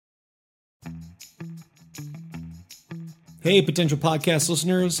Hey, potential podcast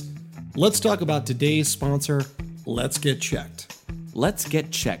listeners. Let's talk about today's sponsor, Let's Get Checked. Let's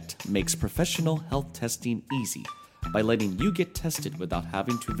Get Checked makes professional health testing easy by letting you get tested without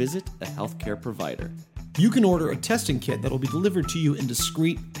having to visit a healthcare provider. You can order a testing kit that will be delivered to you in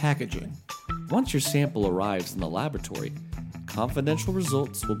discreet packaging. Once your sample arrives in the laboratory, confidential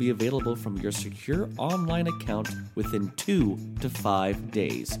results will be available from your secure online account within 2 to 5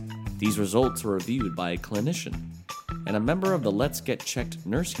 days. These results are reviewed by a clinician, and a member of the Let's Get Checked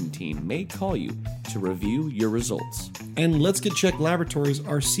nursing team may call you to review your results. And Let's Get Checked laboratories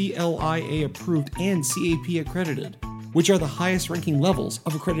are CLIA approved and CAP accredited, which are the highest ranking levels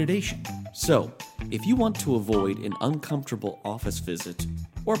of accreditation. So, if you want to avoid an uncomfortable office visit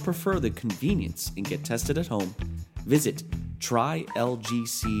or prefer the convenience and get tested at home, visit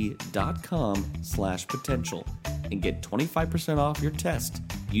trylgc.com/potential and get 25% off your test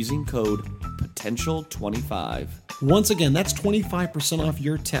using code POTENTIAL25. Once again, that's 25% off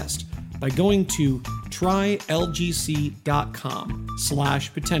your test by going to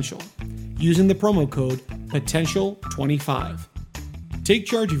trylgc.com/potential using the promo code POTENTIAL25. Take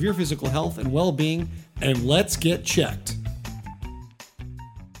charge of your physical health and well-being, and let's get checked.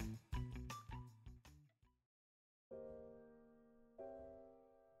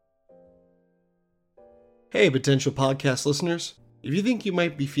 Hey, potential podcast listeners. If you think you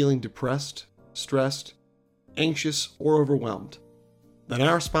might be feeling depressed, stressed, anxious, or overwhelmed, then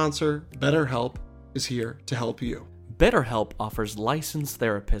our sponsor, BetterHelp, is here to help you. BetterHelp offers licensed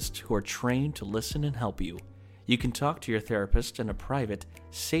therapists who are trained to listen and help you. You can talk to your therapist in a private,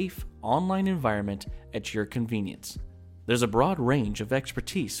 safe, online environment at your convenience. There's a broad range of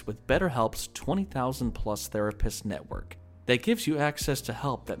expertise with BetterHelp's 20,000 plus therapist network that gives you access to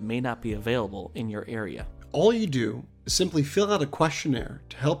help that may not be available in your area. All you do is simply fill out a questionnaire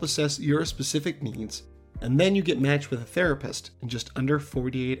to help assess your specific needs, and then you get matched with a therapist in just under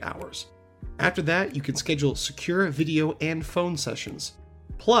 48 hours. After that, you can schedule secure video and phone sessions.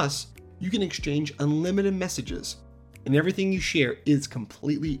 Plus, you can exchange unlimited messages, and everything you share is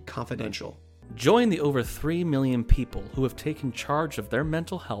completely confidential. Join the over 3 million people who have taken charge of their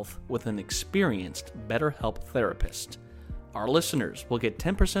mental health with an experienced BetterHelp therapist. Our listeners will get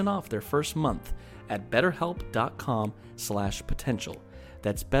 10% off their first month at betterhelp.com/potential.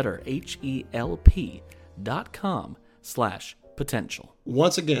 That's betterhelp.com/potential.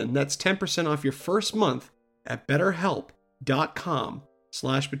 Once again, that's 10% off your first month at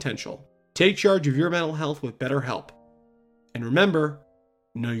betterhelp.com/potential. Take charge of your mental health with BetterHelp. And remember,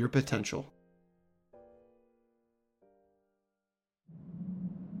 know your potential.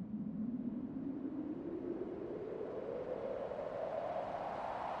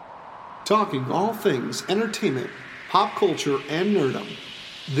 Talking all things entertainment, pop culture, and nerdom.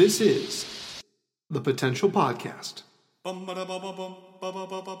 This is the Potential Podcast. Potential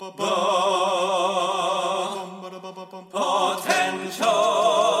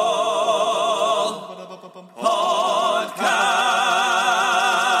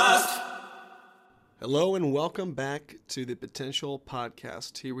Podcast. Hello and welcome back to the Potential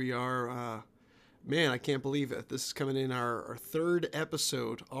Podcast. Here we are. Man, I can't believe it. This is coming in our third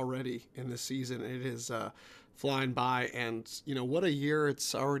episode already in this season. It is flying by, and you know what a year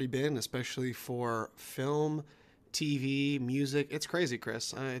it's already been, especially for film, TV, music. It's crazy,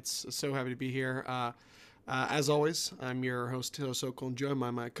 Chris. It's so happy to be here. As always, I'm your host, Taylor Sokol, and joined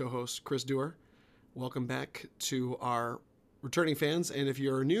by my co-host, Chris Dewar. Welcome back to our returning fans, and if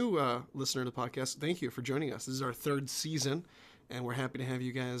you're a new listener to the podcast, thank you for joining us. This is our third season, and we're happy to have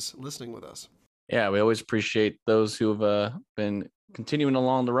you guys listening with us. Yeah, we always appreciate those who have been continuing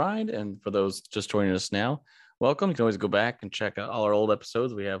along the ride. And for those just joining us now, welcome. You can always go back and check out all our old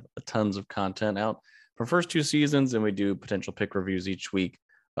episodes. We have tons of content out for first 2 seasons, and we do potential pick reviews each week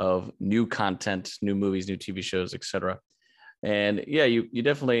of new content, new movies, new TV shows, etc. And yeah, you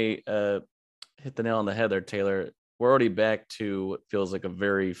definitely hit the nail on the head there, Taylor. We're already back to what feels like a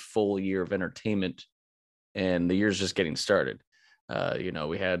very full year of entertainment, and the year's just getting started.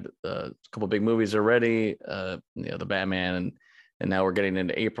 We had a couple big movies already, the Batman, and now we're getting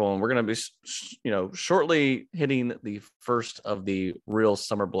into April, and we're going to be, shortly hitting the first of the real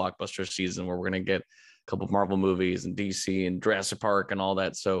summer blockbuster season, where we're going to get a couple of Marvel movies and DC and Jurassic Park and all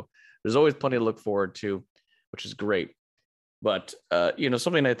that. So there's always plenty to look forward to, which is great. But,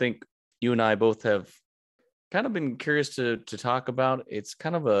 something I think you and I both have kind of been curious to talk about. It's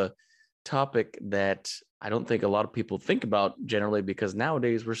kind of a topic that I don't think a lot of people think about generally, because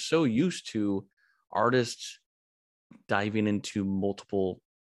nowadays we're so used to artists diving into multiple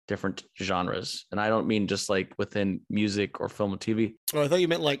different genres. And I don't mean just like within music or film and TV. Oh, I thought you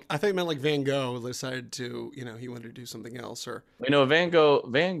meant like Van Gogh decided to, he wanted to do something else, or Van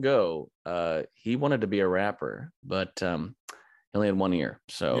Gogh, he wanted to be a rapper, but he only had one ear,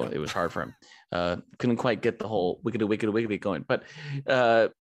 so yeah. it was hard for him. Couldn't quite get the whole wickedy wickedy wickedy going. But uh,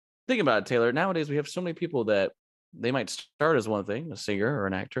 think about it, Taylor. Nowadays, we have so many people that they might start as one thing, a singer or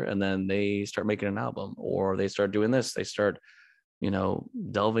an actor, and then they start making an album, or they start doing this. They start,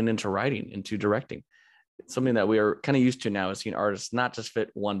 delving into writing, into directing. It's something that we are kind of used to now, is seeing artists not just fit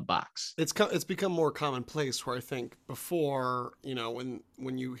one box. It's become more commonplace. Where I think before,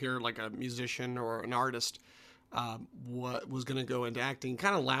 when you hear like a musician or an artist, what was going to go into acting,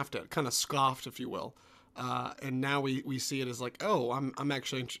 kind of laughed at, kind of scoffed, if you will. And now we see it as like, oh, I'm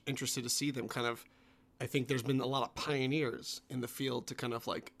actually interested to see them kind of. I think there's been a lot of pioneers in the field to kind of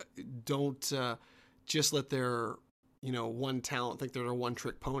like don't just let their one talent think they're a one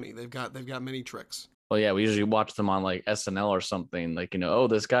trick pony. They've got many tricks. Well, yeah, we usually watch them on like SNL or something. Like, oh,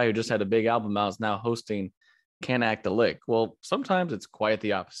 this guy who just had a big album out is now hosting Can't Act a Lick. Well, sometimes it's quite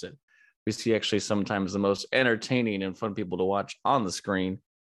the opposite. We see actually sometimes the most entertaining and fun people to watch on the screen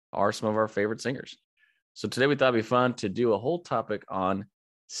are some of our favorite singers. So today we thought it'd be fun to do a whole topic on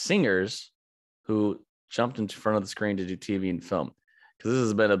singers who jumped into front of the screen to do TV and film. Because this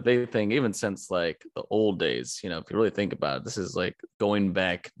has been a big thing even since like the old days. If you really think about it, this is like going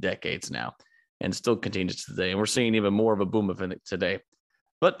back decades now and still continues today. And we're seeing even more of a boom of it today.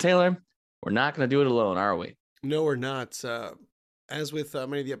 But Taylor, we're not going to do it alone, are we? No, we're not. As with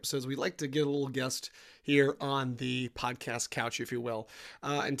many of the episodes, we like to get a little guest here on the podcast couch, if you will.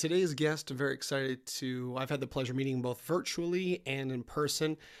 And today's guest, I'm very excited I've had the pleasure of meeting both virtually and in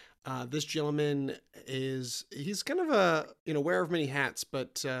person. This gentleman he's kind of wearer of many hats,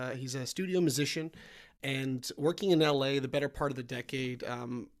 but he's a studio musician and working in LA the better part of the decade.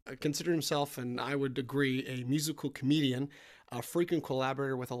 Considered himself, and I would agree, a musical comedian, a frequent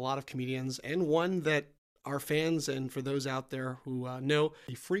collaborator with a lot of comedians, and one that our fans and for those out there who know,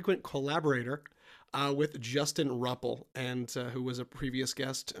 a frequent collaborator with Justin Ruppel, and who was a previous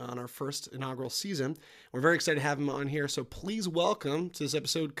guest on our first inaugural season. We're very excited to have him on here. So please welcome to this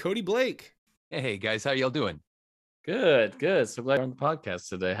episode, Cody Blake. Hey guys, how y'all doing? Good. So glad you're on the podcast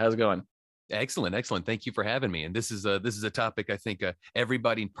today. How's it going? Excellent. Thank you for having me. And this is a topic I think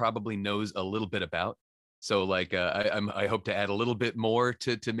everybody probably knows a little bit about. So like I hope to add a little bit more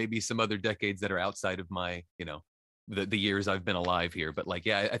to maybe some other decades that are outside of my the years I've been alive here. But like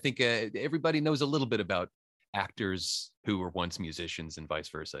I think everybody knows a little bit about actors who were once musicians and vice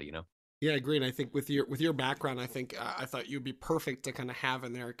versa. Yeah, I agree. And I think with your background, I think I thought you'd be perfect to kind of have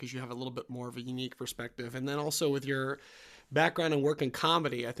in there because you have a little bit more of a unique perspective. And then also with your background and work in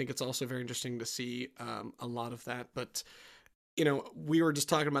comedy, I think it's also very interesting to see a lot of that. But we were just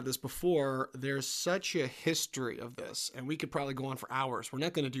talking about this before. There's such a history of this, and we could probably go on for hours. We're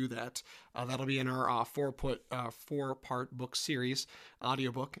not going to do that. That'll be in our four-part book series,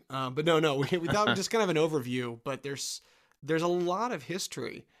 audiobook. But no, we thought we'd just kind of an overview. But there's a lot of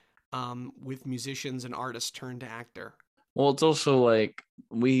history with musicians and artists turned to actor. Well, it's also like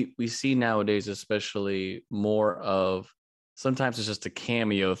we see nowadays, especially more of sometimes it's just a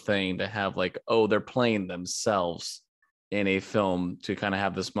cameo thing to have like, oh, they're playing themselves in a film to kind of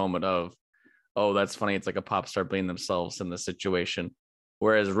have this moment of, oh, that's funny. It's like a pop star playing themselves in the situation.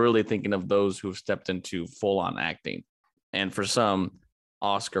 Whereas really thinking of those who've stepped into full on acting, and for some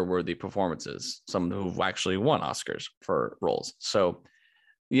Oscar worthy performances, some who've actually won Oscars for roles. So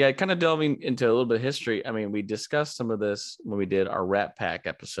yeah, kind of delving into a little bit of history. I mean, we discussed some of this when we did our Rat Pack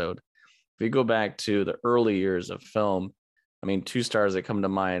episode. If you go back to the early years of film, I mean, two stars that come to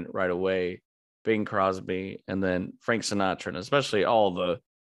mind right away, Bing Crosby and then Frank Sinatra, and especially all the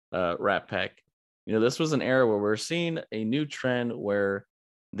Rat Pack. This was an era where we're seeing a new trend where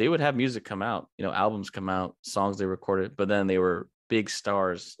they would have music come out, albums come out, songs they recorded, but then they were big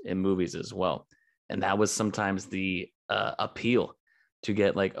stars in movies as well. And that was sometimes the appeal to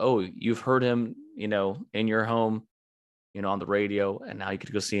get like, oh, you've heard him, in your home, on the radio, and now you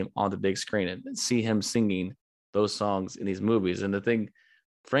could go see him on the big screen and see him singing those songs in these movies. And the thing,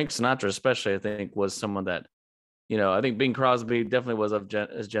 Frank Sinatra especially, I think, was someone that, I think Bing Crosby definitely was of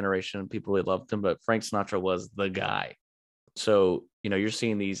his generation. People really loved him, but Frank Sinatra was the guy. So, you're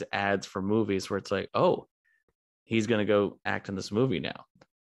seeing these ads for movies where it's like, oh, he's going to go act in this movie now.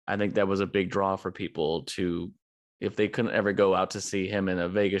 I think that was a big draw for people to, if they couldn't ever go out to see him in a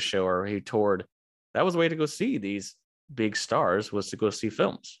Vegas show or he toured, that was a way to go see these big stars, was to go see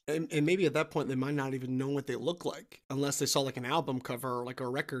films. And maybe at that point they might not even know what they look like unless they saw like an album cover or like a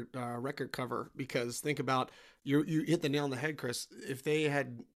record cover. Because think about, you hit the nail on the head, Chris. If they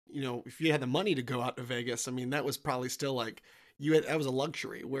had if you had the money to go out to Vegas, I mean, that was probably still like that was a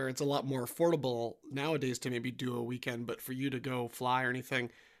luxury, where it's a lot more affordable nowadays to maybe do a weekend. But for you to go fly or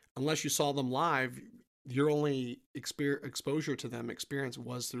anything, unless you saw them live, your only exposure to them experience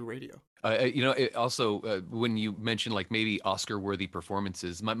was through radio. It also, when you mention like maybe Oscar-worthy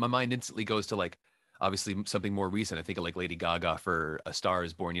performances, my mind instantly goes to like obviously something more recent. I think of like Lady Gaga for A Star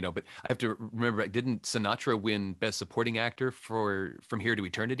Is Born, but I have to remember, didn't Sinatra win Best Supporting Actor for From Here to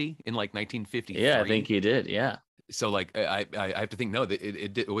Eternity in like 1953? Yeah, I think he did. Yeah. So like I have to think, no, that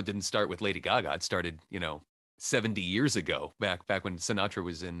it didn't start with Lady Gaga. It started 70 years ago, back when Sinatra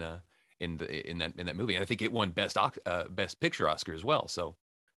was in that movie, and I think it won Best Picture Oscar as well. So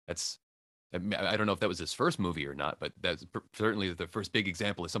that's, I don't know if that was his first movie or not, but that's certainly the first big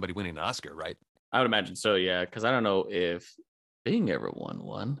example of somebody winning an Oscar, right? I would imagine so, yeah, because I don't know if Bing ever won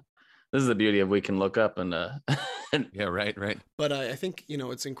one. This is the beauty of we can look up and yeah, right. But I think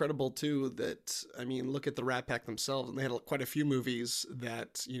it's incredible too that, I mean, look at the Rat Pack themselves, and they had quite a few movies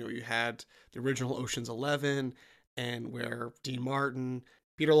that you had the original Ocean's 11, and where Dean Martin,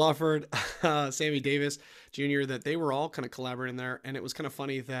 Peter Lawford, Sammy Davis Jr., that they were all kind of collaborating there. And it was kind of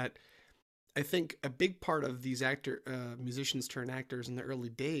funny that I think a big part of these musicians turn actors in the early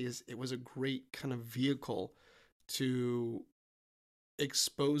days, it was a great kind of vehicle to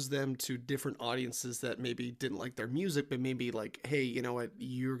expose them to different audiences that maybe didn't like their music, but maybe like, hey, you know what,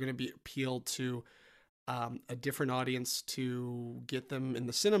 you're going to be appealed to a different audience to get them in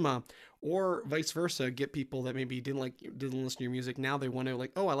the cinema, or vice versa, get people that maybe didn't listen to your music. Now they want to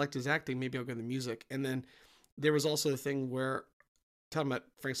like, oh, I liked his acting, maybe I'll go to the music. And then there was also the thing where, talking about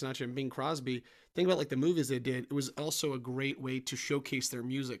Frank Sinatra and Bing Crosby, think about like the movies they did. It was also a great way to showcase their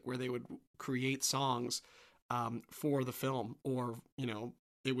music, where they would create songs for the film, or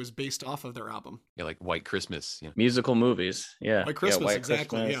it was based off of their album. Yeah, like White Christmas. Yeah, musical movies. Yeah, White Christmas, White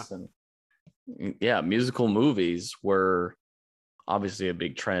exactly. Christmas, musical movies were obviously a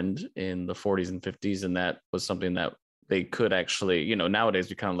big trend in the 40s and 50s, and that was something that they could actually, nowadays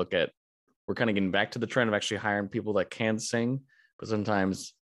we kind of look at, we're kind of getting back to the trend of actually hiring people that can sing, but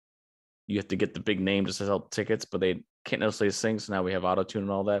sometimes you have to get the big name just to sell tickets, but they can't necessarily sing. So now we have auto-tune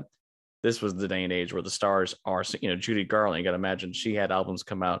and all that. This was the day and age where the stars are, Judy Garland, you got to imagine, she had albums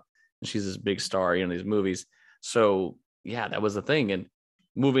come out and she's this big star, these movies. So yeah, that was the thing. And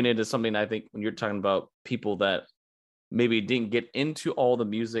moving into something, I think when you're talking about people that maybe didn't get into all the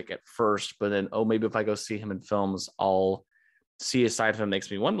music at first, but then, maybe if I go see him in films, I'll see a side of him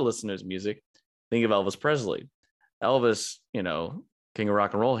makes me want to listen to his music. Think of Elvis Presley. Elvis, king of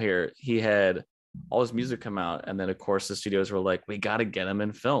rock and roll here, he had all his music come out. And then of course the studios were like, we got to get him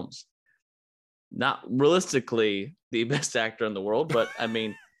in films. Not realistically the best actor in the world, but I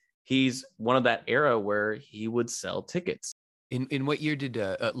mean, he's one of that era where he would sell tickets. In what year did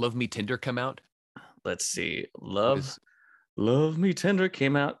Love Me Tender come out? Let's see. Love Me Tender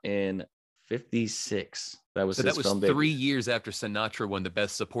came out in 56. That was 3 years after Sinatra won the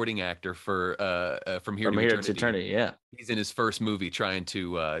Best Supporting Actor for From Here to Eternity. Yeah, he's in his first movie trying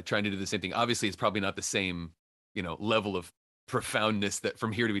to do the same thing. Obviously, it's probably not the same level of profoundness that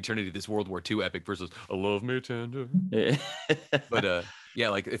From Here to Eternity, this World War II epic, versus A Love Me Tender. But yeah,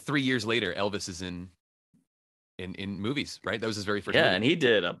 like 3 years later, Elvis is in movies, right? That was his very first movie. And he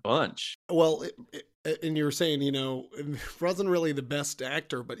did a bunch. Well, and you were saying, wasn't really the best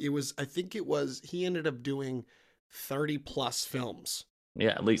actor, but I think he ended up doing 30 plus films.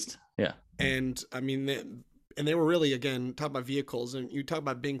 Yeah, at least. Yeah. And I mean, they were really, again, talking about vehicles, and you talk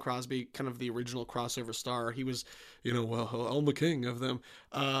about Bing Crosby, kind of the original crossover star. He was, I'm the king of them.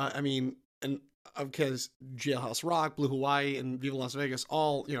 I mean, and because Jailhouse Rock, Blue Hawaii, and Viva Las Vegas,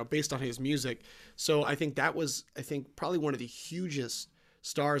 all, based on his music. So I think that was, probably one of the hugest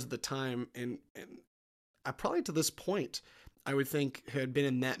stars at the time. And I probably to this point, I would think had been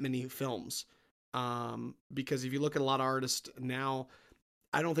in that many films. Because if you look at a lot of artists now,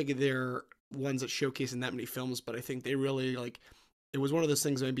 I don't think they're ones that showcase in that many films, but I think they really it was one of those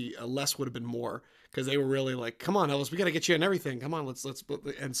things, maybe less would have been more, because they were really like, come on, Elvis, we got to get you in everything. Come on, let's,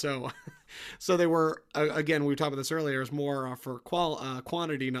 and so they were, again, we were talking about this earlier, it was more for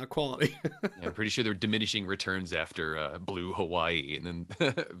quantity, not quality. Yeah, I'm pretty sure they're diminishing returns after Blue Hawaii and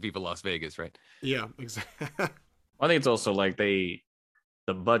then Viva Las Vegas, right? Yeah, exactly. I think it's also like the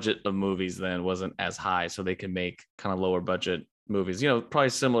budget of movies then wasn't as high, so they can make kind of lower budget movies, probably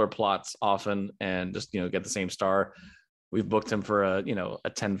similar plots often, and just, get the same star. We've booked him for a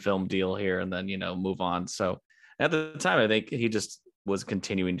 10 film deal here, and then, move on. So at the time, I think he just was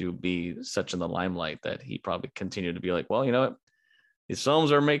continuing to be such in the limelight that he probably continued to be like, well, you know what, these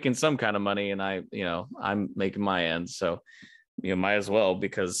films are making some kind of money, and I'm making my end. So might as well,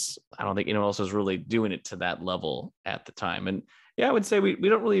 because I don't think anyone else was really doing it to that level at the time. And yeah, I would say we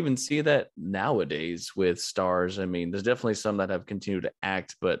don't really even see that nowadays with stars. I mean, there's definitely some that have continued to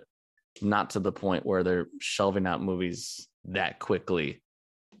act, but not to the point where they're shelving out movies that quickly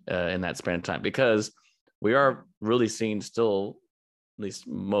in that span of time, because we are really seeing still, at least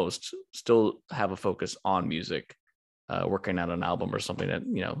most, still have a focus on music, working out an album or something that,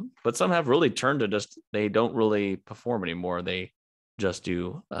 but some have really turned to just, they don't really perform anymore. They just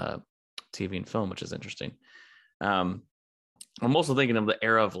do TV and film, which is interesting. I'm also thinking of the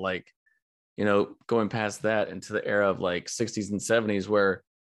era of like, going past that into the era of like 60s and 70s, where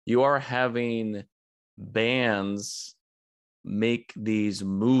you are having bands make these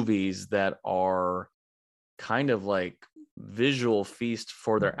movies that are kind of like visual feast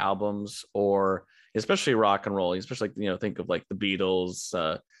for their albums, or especially rock and roll, especially like, think of like the Beatles,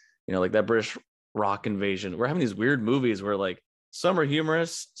 like that British rock invasion. We're having these weird movies where like some are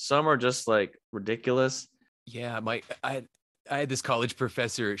humorous, some are just like ridiculous. Yeah, I had this college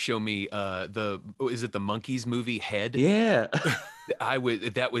professor show me is it the Monkeys movie Head? Yeah.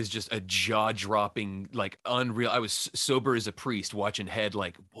 That was just a jaw-dropping, like unreal. I was sober as a priest watching Head,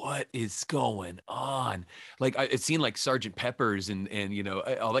 like, what is going on? Like it seemed like Sergeant Pepper's and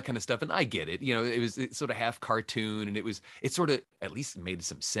all that kind of stuff. And I get it. It's sort of half cartoon, and it sort of at least made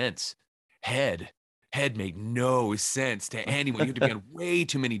some sense. Head made no sense to anyone. You had to be on way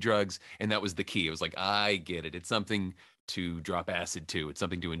too many drugs, and that was the key. It was like, I get it. It's something to drop acid to. It's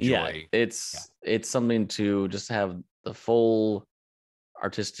something to enjoy. Yeah, it's something to just have the full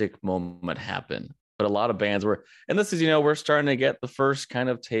artistic moment happen. But a lot of bands were, and this is, we're starting to get the first kind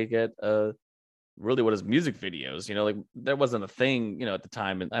of take at really what is music videos. Like there wasn't a thing, at the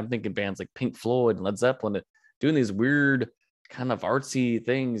time. And I'm thinking bands like Pink Floyd and Led Zeppelin doing these weird kind of artsy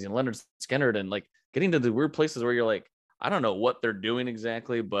things, and Leonard Skinner, and like getting to the weird places where you're like, I don't know what they're doing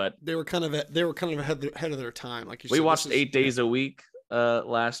exactly, but they were kind of ahead of their time. Like you said, we watched 8 Days a Week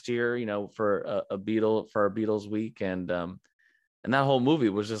last year, for our Beatles week, and that whole movie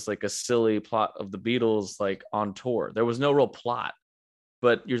was just like a silly plot of the Beatles like on tour. There was no real plot,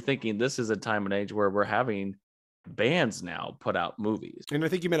 but you're thinking this is a time and age where we're having bands now put out movies. And I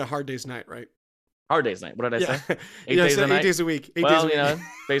think you meant A Hard Day's Night, right? Hard Day's Night. What did I say? 8 days a night? 8 days a week. 8 days a week.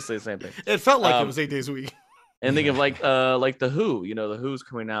 Basically the same thing. It felt like it was 8 days a week. And think of like the Who, the Who's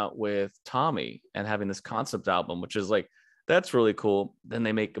coming out with Tommy and having this concept album, which is like, that's really cool. Then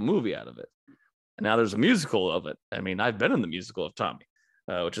they make a movie out of it. And now there's a musical of it. I mean, I've been in the musical of Tommy,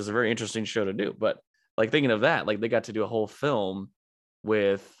 which is a very interesting show to do. But like thinking of that, like they got to do a whole film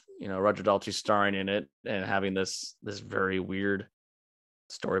with, Roger Daltrey starring in it and having this very weird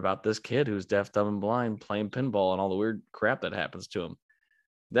story about this kid who's deaf, dumb, and blind playing pinball and all the weird crap that happens to him.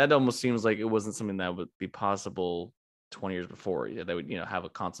 That almost seems like it wasn't something that would be possible 20 years before. They would, have a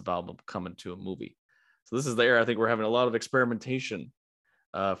concept album come into a movie. So this is the era I think we're having a lot of experimentation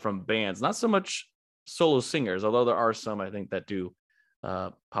from bands, not so much solo singers, although there are some I think that do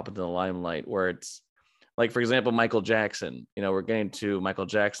pop into the limelight, where it's like, for example, Michael Jackson. We're getting to Michael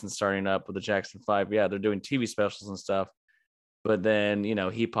Jackson starting up with the Jackson 5. Yeah, they're doing TV specials and stuff, but then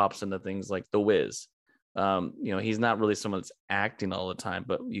he pops into things like The Wiz. He's not really someone that's acting all the time,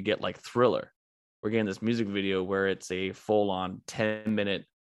 but you get like Thriller. We're getting this music video where it's a full-on 10-minute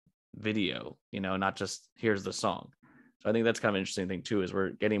video, not just here's the song. So I think that's kind of an interesting thing too, is we're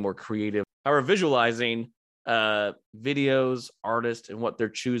getting more creative. How we're visualizing videos, artists, and what they're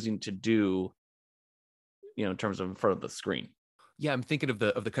choosing to do, in terms of in front of the screen. Yeah, I'm thinking of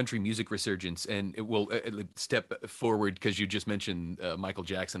the country music resurgence, and it will step forward because you just mentioned Michael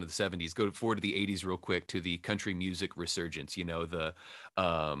Jackson of the 70s. Go forward to the 80s real quick to the country music resurgence. Why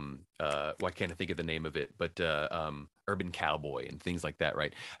can't I think of the name of it? But Urban Cowboy and things like that,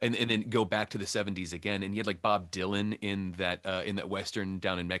 right? And then go back to the 70s again, and you had like Bob Dylan in that Western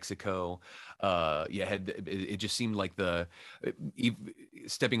down in Mexico. It just seemed like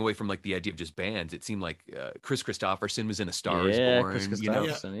stepping away from like the idea of just bands. It seemed like Chris Christopherson was in A Star Is Born. Chris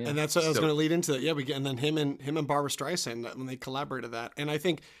Christopherson, and that's what I was going to lead into that. Yeah, and then him and Barbara Streisand when they collaborated that, and I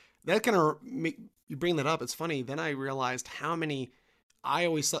think that kind of you bring that up. It's funny. Then I realized how many. I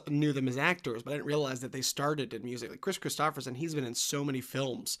always knew them as actors, but I didn't realize that they started in music. Like Chris Christopherson, he's been in so many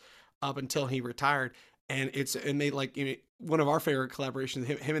films up until he retired, and they like one of our favorite collaborations,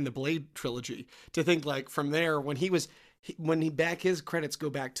 him in the Blade trilogy. To think like from there when he was his credits go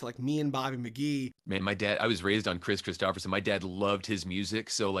back to like Me and Bobby McGee. Man, my dad, I was raised on Chris Christopherson. My dad loved his music.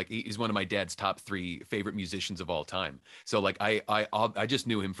 So like he's one of my dad's top 3 favorite musicians of all time. So like I just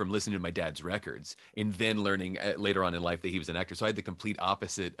knew him from listening to my dad's records and then learning later on in life that he was an actor. So I had the complete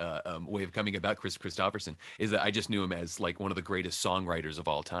opposite way of coming about Chris Christopherson, is that I just knew him as like one of the greatest songwriters of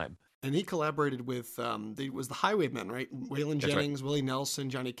all time. And he collaborated with it was the Highwaymen, right? Waylon That's right. Jennings, Willie Nelson,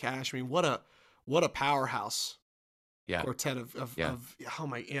 Johnny Cash. I mean, what a powerhouse Yeah. quartet of Yeah. oh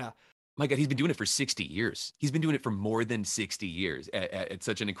my, yeah. My God, he's been doing it for 60 years. He's been doing it for more than 60 years at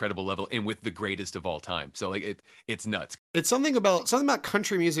such an incredible level and with the greatest of all time. So like it's nuts. It's something about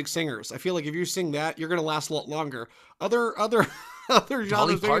country music singers. I feel like if you sing that, you're gonna last a lot longer. Other other Dolly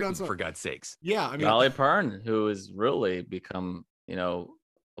genres, maybe Parton, not so. for God's sakes. Yeah, I mean, Dolly Parton, who has really become,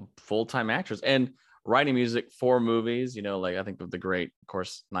 a full-time actress and writing music for movies, like I think of the great, of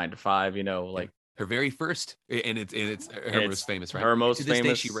course, 9 to 5, like Her very first, and it's her most famous, right? her most To this day,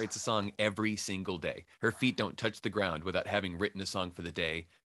 famous. she writes a song every single day. Her feet don't touch the ground without having written a song for the day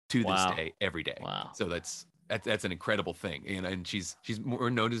to Wow. this day, every day. Wow. So that's an incredible thing, and she's more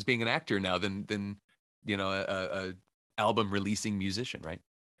known as being an actor now than a album releasing musician, right?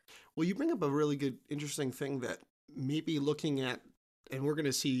 well, you bring up a really good, interesting thing that maybe looking at, and we're going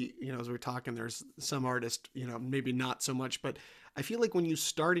to see, as we're talking, there's some artists, maybe not so much, but I feel like when you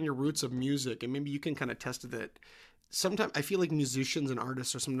start in your roots of music, and maybe you can kind of test that, sometimes I feel like musicians and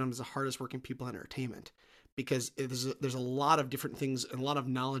artists are sometimes the hardest working people in entertainment, because there's a lot of different things and a lot of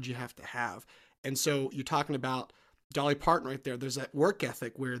knowledge you have to have. And so you're talking about Dolly Parton right there. There's that work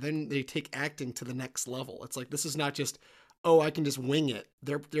ethic where then they take acting to the next level. It's like, this is not just, oh, I can just wing it.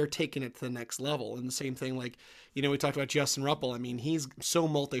 They're taking it to the next level. And the same thing, like, we talked about Justin Ruppel. I mean, he's so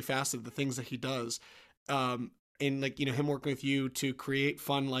multifaceted, the things that he does. And like, him working with you to create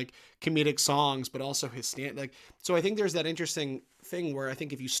fun, like comedic songs, but also his so I think there's that interesting thing where I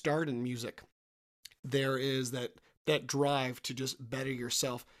think if you start in music, there is that drive to just better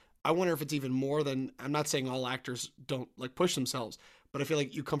yourself. I wonder if it's even more than, I'm not saying all actors don't like push themselves, but I feel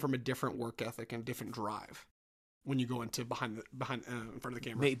like you come from a different work ethic and different drive when you go into behind in front of the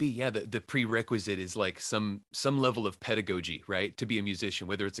camera. Maybe, yeah. The prerequisite is like some level of pedagogy, right? To be a musician,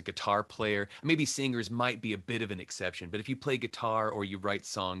 whether it's a guitar player, maybe singers might be a bit of an exception. But if you play guitar or you write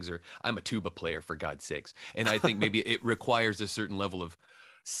songs, or I'm a tuba player, for God's sakes, and I think maybe it requires a certain level of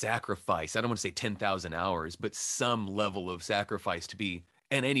sacrifice. I don't want to say 10,000 hours, but some level of sacrifice to be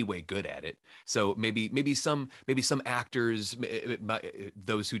in any way good at it. So maybe some actors,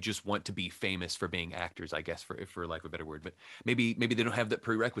 those who just want to be famous for being actors, I guess, for lack of a better word, but maybe they don't have that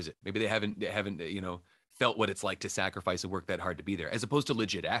prerequisite. Maybe they haven't felt what it's like to sacrifice and work that hard to be there, as opposed to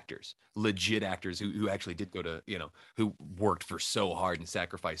legit actors who actually did go to, who worked for so hard and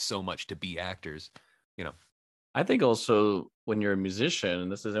sacrificed so much to be actors. I think also when you're a musician, and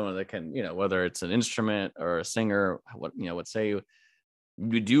this is anyone that can, whether it's an instrument or a singer, what say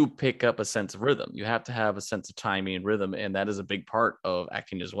you do pick up a sense of rhythm. You have to have a sense of timing and rhythm. And that is a big part of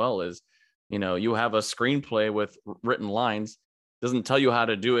acting as well, is, you have a screenplay with written lines, doesn't tell you how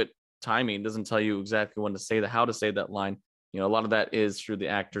to do it. Timing doesn't tell you exactly when to say how to say that line. A lot of that is through the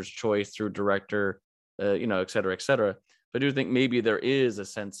actor's choice, through director, et cetera, et cetera. But I do think maybe there is a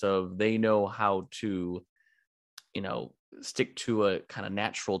sense of, they know how to, stick to a kind of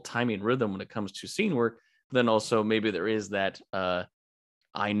natural timing rhythm when it comes to scene work. But then also maybe there is that,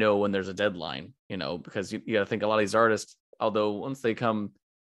 I know when there's a deadline, because you got to think a lot of these artists, although once they come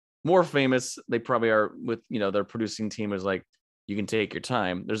more famous, they probably are with, their producing team is like, you can take your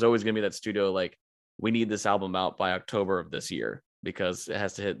time. There's always going to be that studio, like, we need this album out by October of this year because it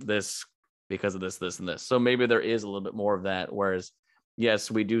has to hit this because of this, this, and this. So maybe there is a little bit more of that. Whereas,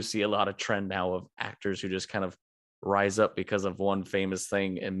 yes, we do see a lot of trend now of actors who just kind of rise up because of one famous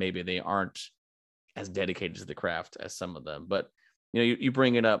thing, and maybe they aren't as dedicated to the craft as some of them. But you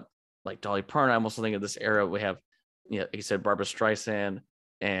bring it up like Dolly Parton. I'm also thinking of this era. We have, like you said, Barbara Streisand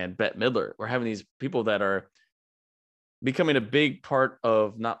and Bette Midler. We're having these people that are becoming a big part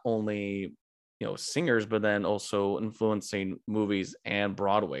of not only, singers, but then also influencing movies and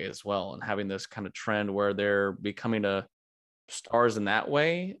Broadway as well. And having this kind of trend where they're becoming stars in that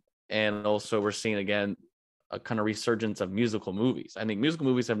way. And also we're seeing, again, a kind of resurgence of musical movies. I think musical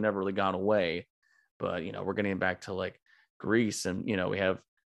movies have never really gone away, but, we're getting back to like Grease, and we have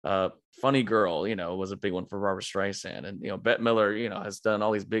Funny Girl, was a big one for Barbara Streisand, and Bette Midler, has done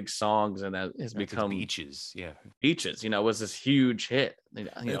all these big songs, and that has become Beaches. Was this huge hit.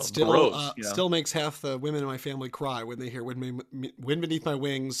 It still makes half the women in my family cry when they hear Wind Beneath My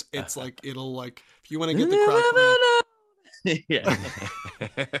Wings. It's like, it'll, like, if you want to get the crowd, Yeah.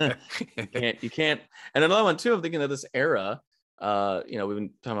 You can't. And another one too, I'm thinking of this era, we've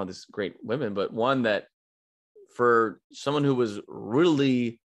been talking about these great women, but one that for someone who was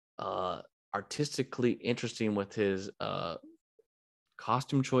really artistically interesting with his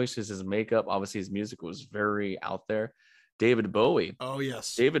costume choices, his makeup, obviously his music was very out there. David Bowie. Oh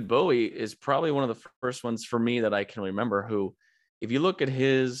yes. David Bowie is probably one of the first ones for me that I can remember who, if you look at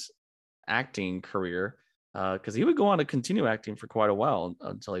his acting career, because he would go on to continue acting for quite a while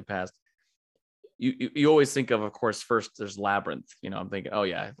until he passed. You always think of course, first there's Labyrinth. I'm thinking, oh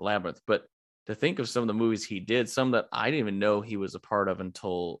yeah, Labyrinth. But to think of some of the movies he did, some that I didn't even know he was a part of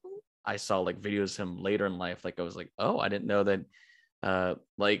until I saw like videos of him later in life. Like I was like, oh, I didn't know that.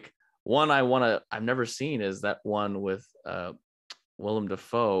 Like one I've never seen is that one with Willem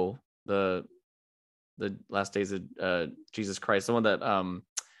Dafoe, the Last Days of Jesus Christ, the one that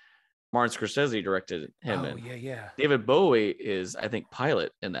Martin Scorsese directed him in. Yeah. David Bowie is, I think,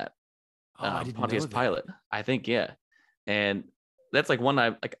 Pilate in that. I didn't Pontius know that. Pilate, I think, yeah. And that's like one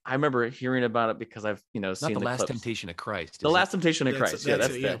I remember hearing about it because I've seen Not the Last clips. Temptation of Christ. The Last Temptation of That's- Christ. that's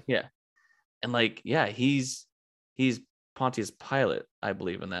That's it, yeah. And like, yeah, he's Pontius Pilate, I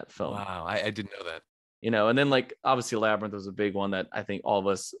believe, in that film. Wow, I didn't know that. And then like obviously Labyrinth was a big one that I think all of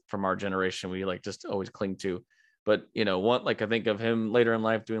us from our generation we like just always cling to. But one, like I think of him later in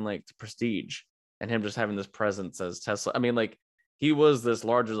life doing like The Prestige and him just having this presence as Tesla. I mean, like he was this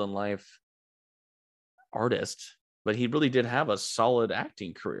larger than life artist, but he really did have a solid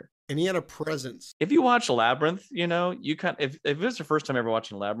acting career. And he had a presence. If you watch Labyrinth, you if it's your first time ever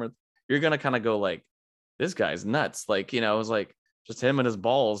watching Labyrinth, you're gonna kind of go like, this guy's nuts. Like, it was like just him and his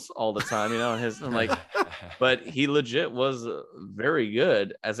balls all the time, and like, but he legit was very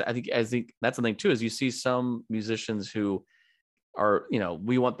good. As I think that's the thing too, is you see some musicians who are,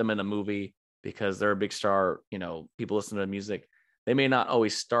 we want them in a movie because they're a big star, people listen to music. They may not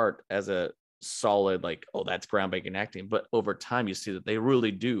always start as a solid, like, oh, that's groundbreaking acting, but over time you see that they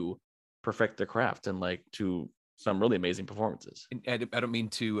really do perfect their craft and like to some really amazing performances. I don't mean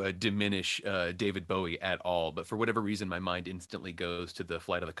to diminish David Bowie at all, but for whatever reason, my mind instantly goes to the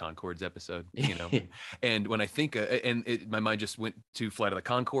Flight of the Conchords episode, and when I think, my mind just went to Flight of the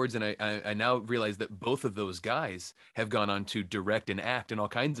Conchords, and I now realize that both of those guys have gone on to direct and act in all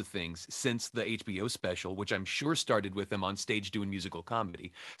kinds of things since the HBO special, which I'm sure started with them on stage doing musical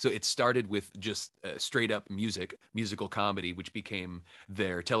comedy. So it started with just straight up musical comedy, which became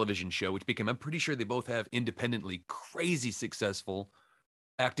their television show, which became, I'm pretty sure they both have independently crazy successful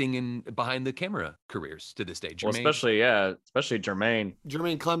acting and behind the camera careers to this day. Well, especially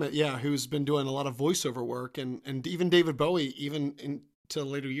Jermaine Clement, who's been doing a lot of voiceover work, and even David Bowie, even into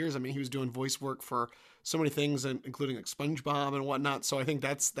later years. I mean, he was doing voice work for so many things, including like SpongeBob and whatnot. So I think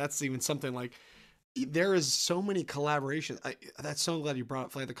that's even something like there is so many collaborations. That's so glad you brought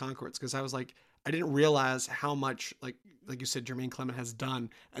up Flight of the Conchords, because I was like, I didn't realize how much like you said, Jermaine Clement has done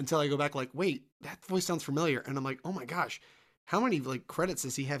until I go back like, wait, that voice sounds familiar. And I'm like, oh my gosh, how many like credits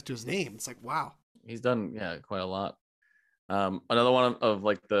does he have to his name? It's like, wow. He's done, quite a lot. Another one of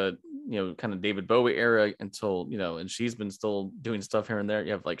like the, kind of David Bowie era until, and she's been still doing stuff here and there.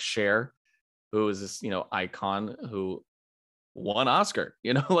 You have like Cher, who is this, icon who won Oscar,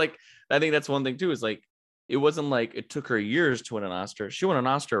 like, I think that's one thing too, is like, it wasn't like it took her years to win an Oscar. She won an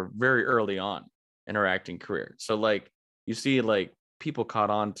Oscar very early on in her acting career. So like you see like people caught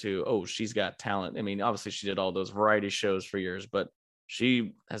on to, oh, she's got talent. I mean, obviously she did all those variety shows for years, but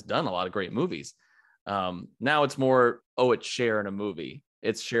she has done a lot of great movies. Now it's more, oh, it's Cher in a movie.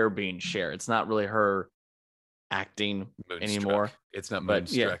 It's Cher being Cher. It's not really her acting anymore. It's not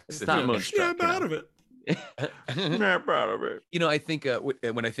Moonstruck. It's not Moonstruck. Snap out of it. Snap out of it. I think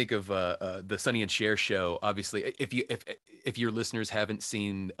when I think of the Sonny and Cher show, obviously, if your listeners haven't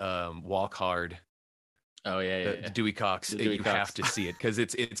seen Walk Hard, Dewey Cox, you have to see it, because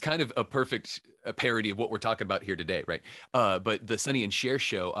it's kind of a perfect parody of what we're talking about here today, right? But the Sonny and Cher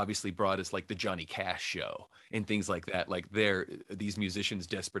show obviously brought us like the Johnny Cash show and things like that. Like these musicians'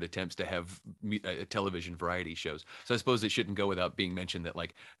 desperate attempts to have television variety shows. So I suppose it shouldn't go without being mentioned that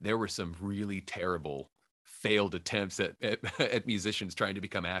like there were some really terrible failed attempts at musicians trying to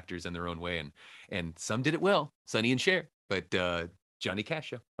become actors in their own way, and some did it well, Sonny and Cher, but Johnny Cash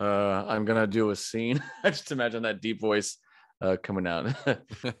show. I'm gonna do a scene. I just imagine that deep voice coming out.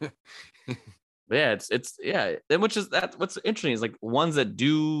 Yeah, it's then which is that what's interesting is like ones that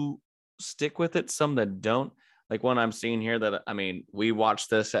do stick with it, some that don't. Like one I'm seeing here that, I mean, we watched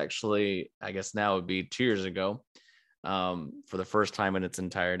this actually, I guess now would be 2 years ago, for the first time in its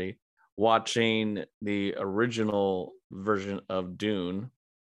entirety, watching the original version of Dune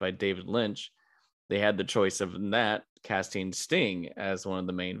by David Lynch. They had the choice of that casting Sting as one of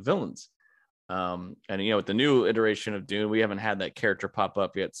the main villains. And with the new iteration of Dune, we haven't had that character pop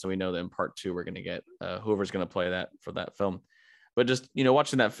up yet, so we know that in part 2 we're going to get whoever's going to play that for that film. But just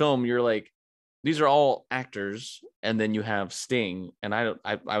watching that film, you're like, these are all actors, and then you have Sting, and I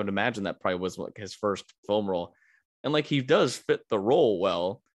would imagine that probably was like his first film role, and like he does fit the role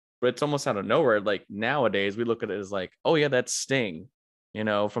well, but it's almost out of nowhere. Like nowadays, we look at it as like, oh yeah, that's Sting,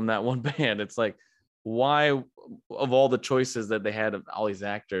 from that one band. It's like, why, of all the choices that they had of all these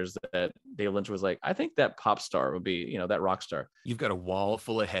actors, that David Lynch was like, I think that pop star would be, that rock star. You've got a wall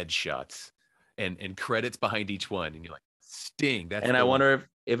full of headshots and credits behind each one, and you're like, Sting. That's and I wonder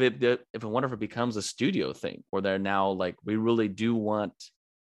if it becomes a studio thing where they're now like, we really do want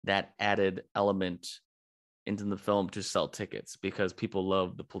that added element into the film to sell tickets because people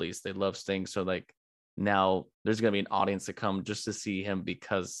love the Police, they love Sting, so like now there's gonna be an audience to come just to see him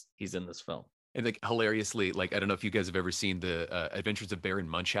because he's in this film. And like hilariously, like I don't know if you guys have ever seen the Adventures of Baron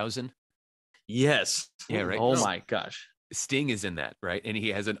Munchausen. Yes. Yeah, right. Oh my gosh. Sting is in that, right? And he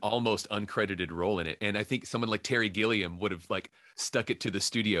has an almost uncredited role in it. And I think someone like Terry Gilliam would have like stuck it to the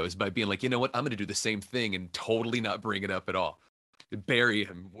studios by being like, you know what, I'm going to do the same thing and totally not bring it up at all. Bury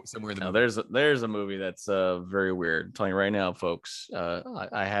him somewhere in the movie. There's a movie that's very weird. I'm telling you right now, folks.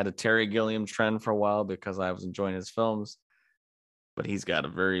 I had a Terry Gilliam trend for a while because I was enjoying his films, but he's got a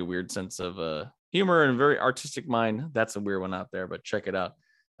very weird sense of humor and very artistic mind. That's a weird one out there, but check it out.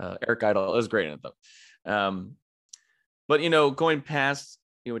 Eric Idle is great in it though. But going past,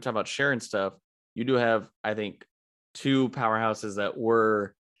 we talk about Sharon stuff. You do have, I think, 2 powerhouses that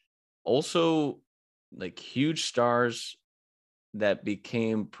were also like huge stars that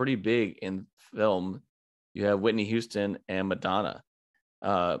became pretty big in film. You have Whitney Houston and Madonna.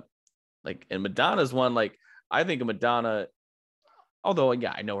 And Madonna's one, like, I think of Madonna, although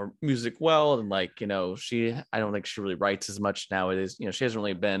yeah, I know her music well, and like, I don't think she really writes as much nowadays. She hasn't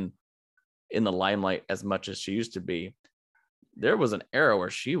really been in the limelight as much as she used to be. There was an era where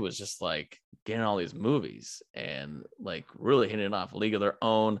she was just like getting all these movies and like really hitting it off. League of Their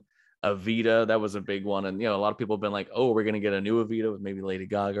Own, Evita, that was a big one. And a lot of people have been like, oh, we're gonna get a new Evita with maybe Lady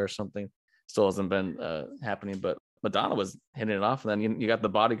Gaga or something. Still hasn't been happening, but Madonna was hitting it off. And then you got The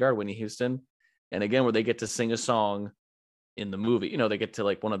Bodyguard, Whitney Houston, and again where they get to sing a song in the movie. They get to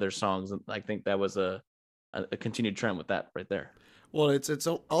like one of their songs, and I think that was a continued trend with that right there. Well, it's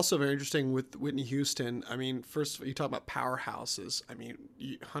also very interesting with Whitney Houston. I mean, first you talk about powerhouses. I mean,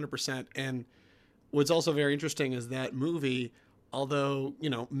 100%. And what's also very interesting is that movie, although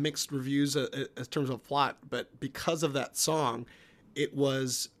mixed reviews in terms of plot, but because of that song, it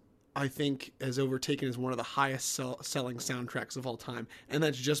was, I think, has overtaken as one of the highest selling soundtracks of all time, and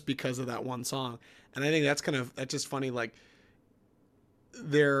that's just because of that one song. And I think that's just funny, like,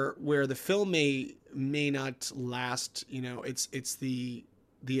 where the film may not last, it's the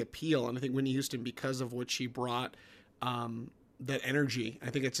appeal. And I think Whitney Houston, because of what she brought, that energy, I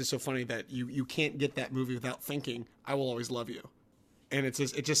think it's just so funny that you can't get that movie without thinking, I Will Always Love You. And it's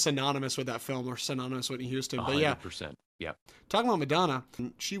just synonymous with that film, or synonymous with Whitney Houston. 100%. But yeah, talking about Madonna,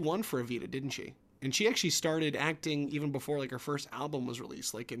 she won for Evita, didn't she? And she actually started acting even before like her first album was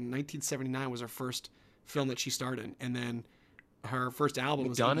released. Like in 1979 was her first film that she starred in, and then her first album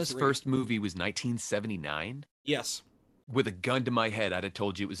was Madonna's first movie was 1979. Yes. With a gun to my head, I'd have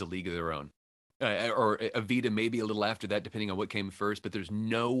told you it was A League of Their Own. Or Evita, maybe a little after that, depending on what came first. But there's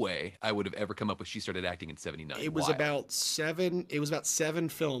no way I would have ever come up with she started acting in 79. It was about 7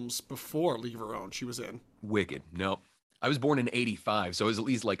 films before League of Her Own she was in. Wicked. Nope. I was born in 85, so I was at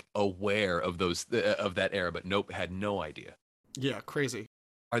least like aware of those of that era, but nope, had no idea. Yeah, crazy.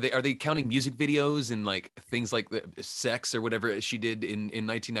 Are they counting music videos and like things like the Sex or whatever she did in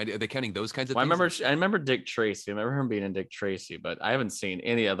 1990? Are they counting those kinds of things? I remember Dick Tracy. I remember him being in Dick Tracy, but I haven't seen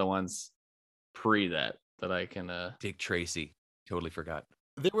any other ones pre that I can. Dick Tracy, totally forgot.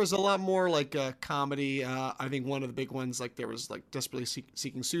 There was a lot more like comedy. I think one of the big ones, like there was like Desperately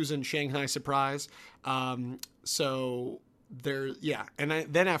Seeking Susan, Shanghai Surprise. So there, yeah. And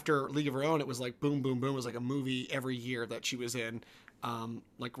then after League of Her Own, it was like boom, boom, boom. It was like a movie every year that she was in.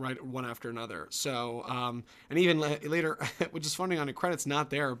 Like right one after another. So, and even later, which is funny on the credits,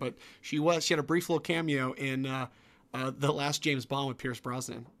 not there, but she had a brief little cameo in the last James Bond with Pierce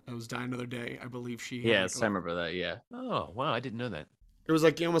Brosnan. It was Die Another Day, I believe she. Yes, I remember that. Yeah. Oh wow, I didn't know that. It was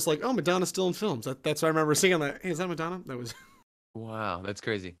like almost like, oh, Madonna's still in films. That's what I remember seeing that. Hey, is that Madonna? That was. Wow, that's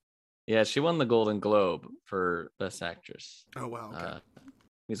crazy. Yeah, she won the Golden Globe for Best Actress. Oh wow. Okay.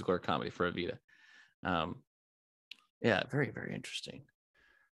 Musical or comedy for Evita. Yeah, very, very interesting.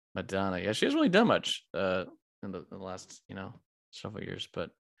 Madonna. Yeah, she hasn't really done much in the last, several years,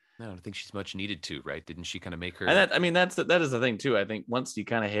 but No, I don't think she's much needed to, right? Didn't she kind of make her? And that is the thing too. I think once you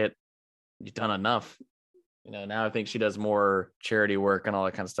kind of hit, you've done enough. Now I think she does more charity work and all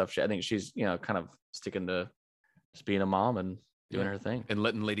that kind of stuff. I think she's kind of sticking to just being a mom and doing her thing and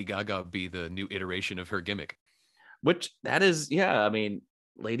letting Lady Gaga be the new iteration of her gimmick. Which that is, I mean,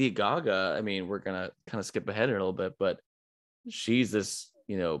 Lady Gaga. I mean, we're gonna kind of skip ahead a little bit, but she's this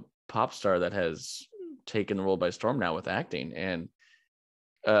pop star that has taken the world by storm now with acting, and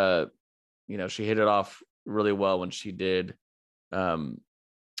she hit it off really well when she did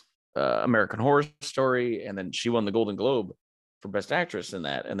American Horror Story, and then she won the Golden Globe for Best Actress in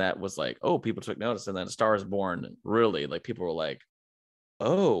that, and that was like, oh, people took notice. And then A Star Is Born, really, like, people were like,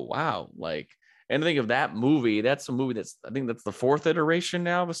 oh wow, like, and think of that movie. That's a movie I think that's the 4th iteration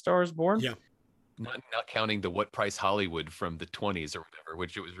now of A Star Is Born. Yeah, not counting the What Price Hollywood from the 20s or whatever,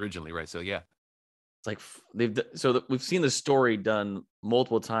 which it was originally, right? So yeah, it's like we've seen the story done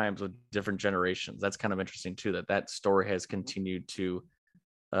multiple times with different generations. That's kind of interesting too, that story has continued to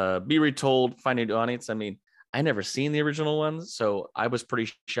be retold, find a new audience. I mean, I never seen the original ones, so I was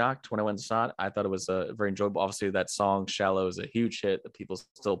pretty shocked when I went and saw it. I thought it was very enjoyable. Obviously, that song "Shallow" is a huge hit that people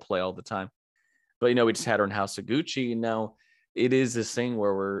still play all the time. But we just had her in House of Gucci, and now it is this thing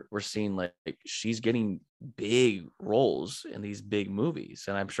where we're seeing like she's getting big roles in these big movies,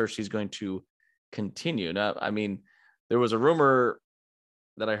 and I'm sure she's going to continue. Now, I mean, there was a rumor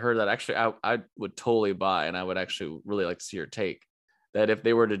that I heard that actually I would totally buy, and I would actually really like to see her take, that if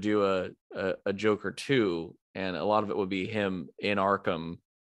they were to do a Joker 2, and a lot of it would be him in Arkham,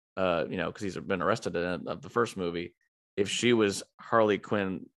 because he's been arrested of the first movie. If she was Harley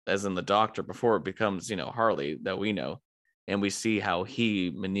Quinn, as in the Doctor, before it becomes, Harley that we know, and we see how he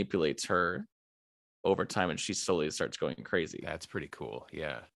manipulates her over time, and she slowly starts going crazy. That's pretty cool.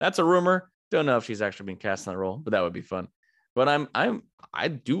 Yeah, that's a rumor. Don't know if she's actually been cast in the role, but that would be fun. But I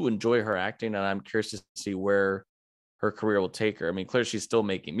do enjoy her acting, and I'm curious to see where her career will take her. I mean, clearly she's still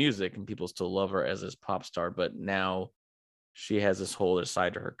making music and people still love her as this pop star, but now she has this whole other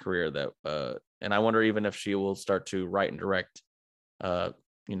side to her career that, and I wonder even if she will start to write and direct, for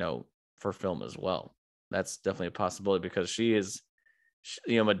film as well. That's definitely a possibility, because she is,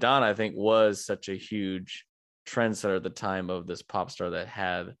 Madonna, I think, was such a huge trendsetter at the time of this pop star that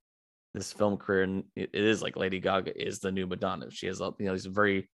had this film career. And it is like Lady Gaga is the new Madonna. She has, these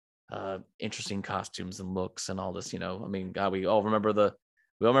very interesting costumes and looks and all this. I mean, God, we all remember the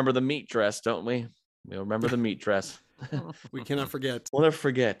meat dress, don't we? We remember the meat dress. we cannot forget. We'll never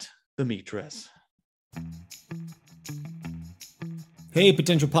forget the meat dress. Hey,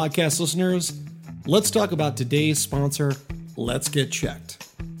 potential podcast listeners, let's talk about today's sponsor, Let's Get Checked.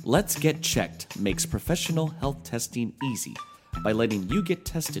 Let's Get Checked makes professional health testing easy by letting you get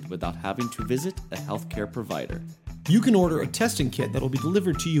tested without having to visit a healthcare provider. You can order a testing kit that will be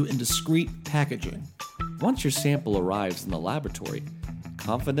delivered to you in discreet packaging. Once your sample arrives in the laboratory,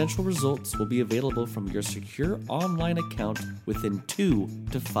 confidential results will be available from your secure online account within 2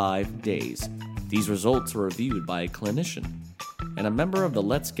 to 5 days. These results are reviewed by a clinician, and a member of the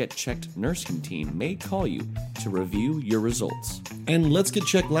Let's Get Checked nursing team may call you to review your results. And Let's Get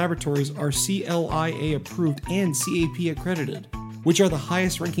Checked laboratories are CLIA approved and CAP accredited, which are the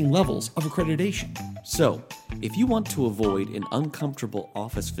highest ranking levels of accreditation. So, if you want to avoid an uncomfortable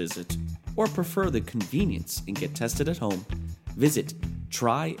office visit or prefer the convenience and get tested at home, visit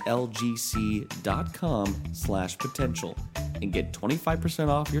trylgc.com/potential and get 25%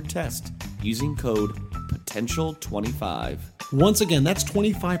 off your test using code POTENTIAL25. Once again, that's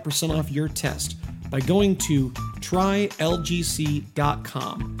 25% off your test by going to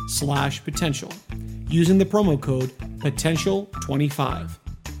trylgc.com/potential using the promo code POTENTIAL25.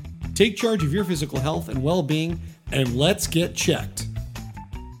 Take charge of your physical health and well-being, and let's get checked.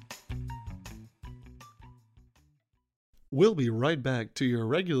 We'll be right back to your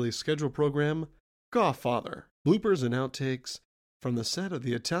regularly scheduled program, Godfather, bloopers and outtakes from the set of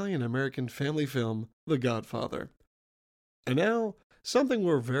the Italian-American family film, The Godfather. And now, something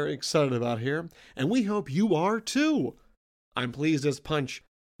we're very excited about here, and we hope you are too. I'm pleased as punch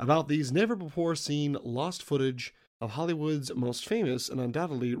about these never-before-seen lost footage of Hollywood's most famous and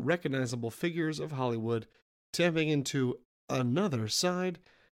undoubtedly recognizable figures of Hollywood tapping into another side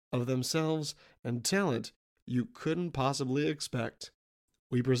of themselves and talent you couldn't possibly expect.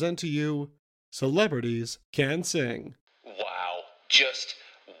 We present to you Celebrities Can Sing. Wow. Just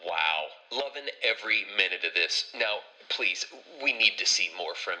wow. Loving every minute of this. Now, please, we need to see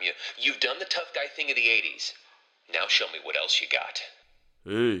more from you. You've done the tough guy thing of the 80s. Now show me what else you got.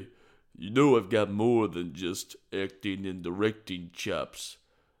 Hey, I've got more than just acting and directing chops.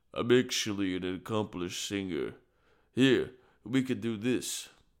 I'm actually an accomplished singer. Here, we could do this.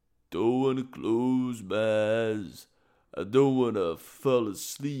 don't wanna close my eyes. I don't wanna fall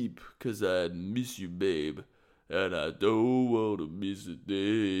asleep 'cause I miss you, babe. And I don't wanna miss a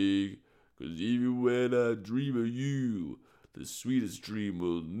thing. 'Cause even when I dream of you, the sweetest dream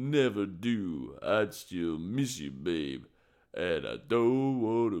will never do. I'd still miss you, babe. And I don't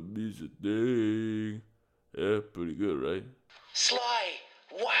wanna miss a thing. Yeah, pretty good, right? Sly!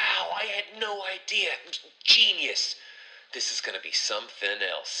 Wow, I had no idea. Genius. This is gonna be something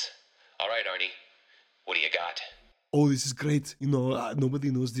else. All right, Arnie, what do you got? Oh, this is great.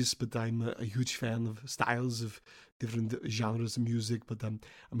 Nobody knows this, but I'm a huge fan of styles of different genres of music, but I'm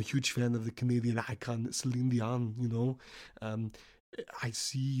a huge fan of the Canadian icon Celine Dion. I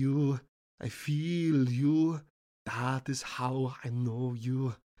see you, I feel you, that is how I know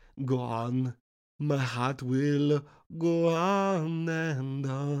you. Go on, my heart will go on and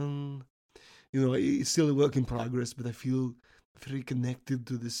on. It's still a work in progress, but I feel very connected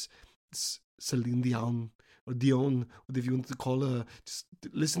to this Celine Dion. Or Dion, whatever you want to call her. Just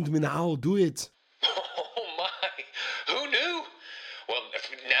listen to me now, do it. Oh my, who knew? Well,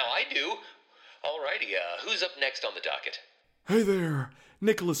 now I do. Alrighty, who's up next on the docket? Hey there,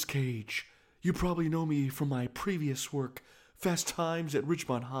 Nicolas Cage. You probably know me from my previous work, Fast Times at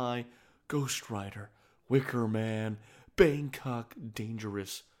Ridgemont High, Ghost Rider, Wicker Man, Bangkok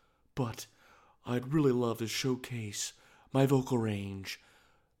Dangerous. But I'd really love to showcase my vocal range.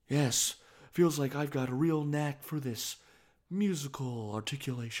 Yes, feels like I've got a real knack for this musical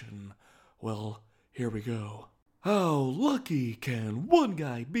articulation. Well, here we go. How lucky can one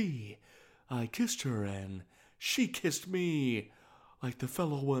guy be? I kissed her and she kissed me. Like the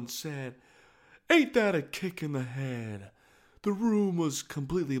fellow once said, ain't that a kick in the head? The room was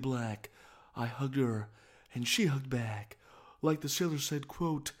completely black. I hugged her and she hugged back. Like the sailor said,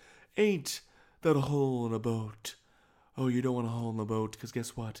 quote, ain't that a hole in a boat? Oh, you don't want a hole in the boat, because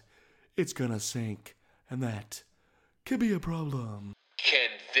guess what? It's gonna sink, and that could be a problem. Can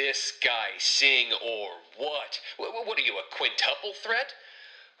this guy sing or what? What are you, a quintuple threat?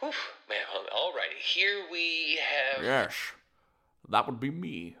 Whew, man, alrighty, here we have... Yes, that would be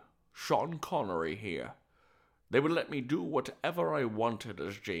me, Sean Connery here. They would let me do whatever I wanted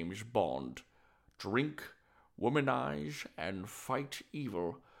as James Bond. Drink, womanize, and fight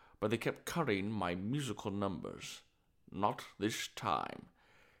evil, but they kept cutting my musical numbers. Not this time.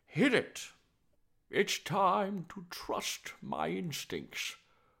 Hit it! It's time to trust my instincts,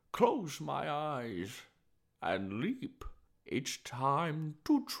 close my eyes, and leap. It's time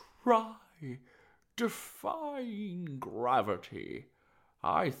to try defying gravity.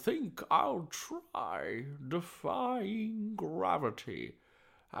 I think I'll try defying gravity,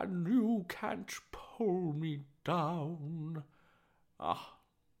 and you can't pull me down. Ah,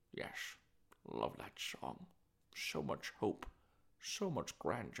 yes, love that song. So much hope. So much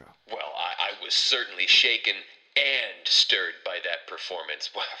grandeur. Well, I was certainly shaken and stirred by that performance.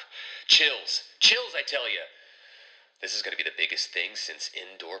 Wow. Chills, I tell you. This is going to be the biggest thing since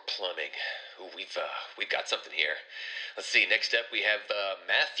indoor plumbing. Ooh, we've got something here. Let's see. Next up, we have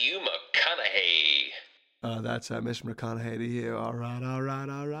Matthew McConaughey. That's Mr. McConaughey here. All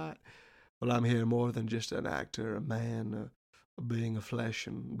right. Well, I'm here more than just an actor, a man, a being of flesh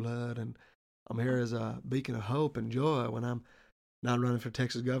and blood, and I'm here as a beacon of hope and joy when I'm not running for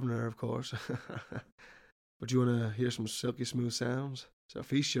Texas governor, of course. But you want to hear some silky smooth sounds? So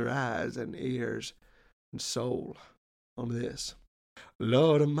feast your eyes and ears and soul on this.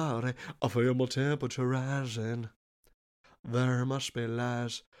 Lord Almighty, I feel my temperature rising. There must be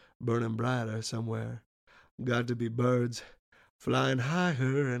lights burning brighter somewhere. Got to be birds flying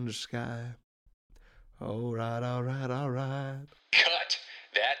higher in the sky. All right. Cut.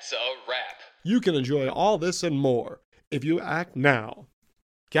 That's a wrap. You can enjoy all this and more if you act now.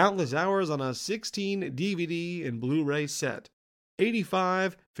 Countless hours on a 16 DVD and Blu-ray set.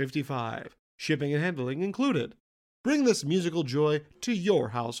 $85.55. Shipping and handling included. Bring this musical joy to your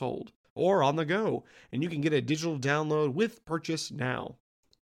household or on the go, and you can get a digital download with purchase now.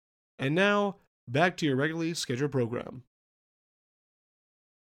 And now, back to your regularly scheduled program.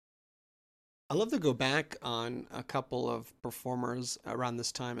 I love to go back on a couple of performers around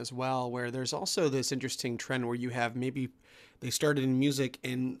this time as well, where there's also this interesting trend where you have maybe they started in music,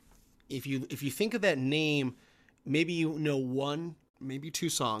 and if you think of that name, maybe you know one, maybe two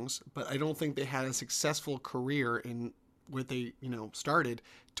songs, but I don't think they had a successful career in where they started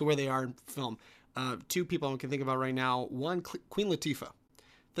to where they are in film. Two people I can think about right now. One, Queen Latifah.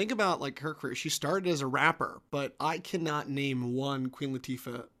 think about like her career. She started as a rapper, but I cannot name one Queen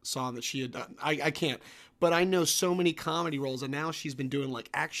Latifah song that she had done. I can't. But I know so many comedy roles, and now she's been doing like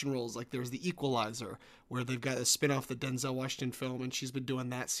action roles. Like there's The Equalizer, where they've got a spin-off the Denzel Washington film, and she's been doing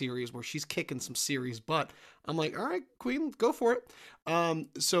that series where she's kicking some serious butt. I'm like, all right, Queen, go for it.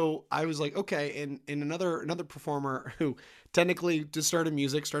 So I was like, okay, and another performer who technically just started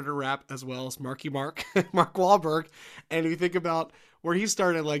music, started to rap as well as Marky Mark, Mark Wahlberg, and if you think about where he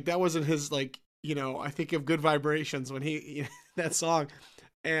started, like that wasn't his like, I think of Good Vibrations when he that song,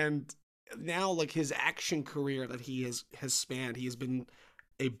 and now like his action career that he has spanned, he has been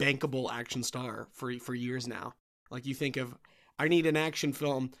a bankable action star for years now. Like you think of, I need an action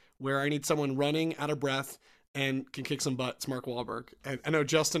film where I need someone running out of breath and can kick some butt. It's Mark Wahlberg. And I know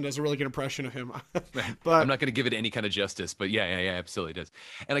Justin does a really good impression of him, but I'm not going to give it any kind of justice, but yeah, absolutely does.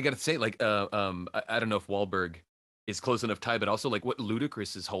 And I got to say, like, I don't know if Wahlberg is close enough tie, but also like what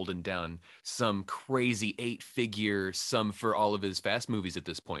Ludacris is holding down some crazy 8-figure sum for all of his Fast movies at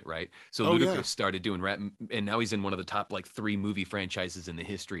this point, right? So Ludacris started doing rap, and now he's in one of the top like 3 movie franchises in the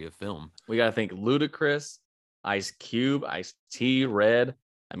history of film. We got to think Ludacris, Ice Cube, Ice-T, Red.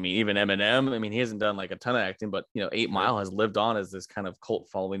 I mean, even Eminem. I mean, he hasn't done like a ton of acting, but 8 Mile has lived on as this kind of cult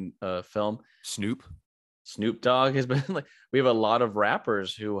following film. Snoop Dogg has been like, we have a lot of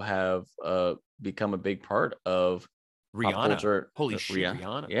rappers who have become a big part of Rihanna. Pop culture. Holy shit,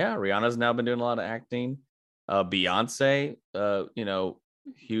 Rihanna. Yeah, Rihanna's now been doing a lot of acting. Beyonce,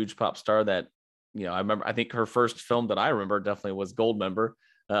 huge pop star that, I remember, I think her first film that I remember definitely was Goldmember,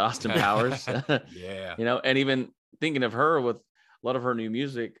 Austin Powers. Yeah. And even thinking of her with a lot of her new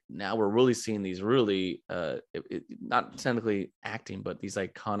music, now we're really seeing these really, not technically acting, but these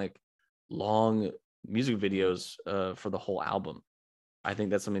iconic long music videos for the whole album. I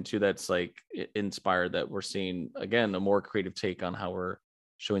think that's something too that's like inspired, that we're seeing again a more creative take on how we're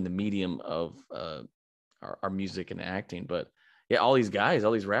showing the medium of our music and acting. But yeah, all these guys,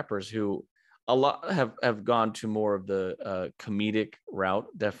 all these rappers who a lot have gone to more of the comedic route,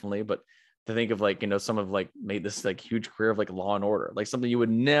 definitely. But to think of like, some have like made this like huge career of like Law and Order, like something you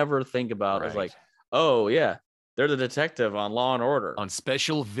would never think about as like, oh yeah, they're the detective on Law and Order on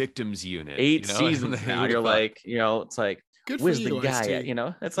Special Victims Unit. 8 seasons now. You're like, it's like, good where's for you, the guy Ice-T.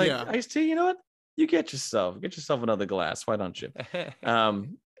 at? It's like, Ice-T, you know what? You get yourself another glass. Why don't you?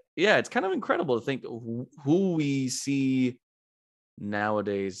 Yeah, it's kind of incredible to think who we see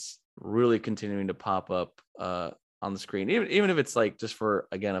nowadays really continuing to pop up on the screen, even if it's like just for,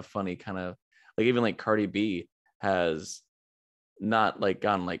 again, a funny kind of, like even like Cardi B has not like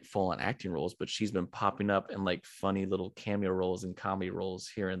gone like full on acting roles, but she's been popping up in like funny little cameo roles and comedy roles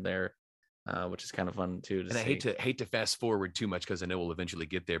here and there, which is kind of fun too. And see. I hate to fast forward too much because I know we'll eventually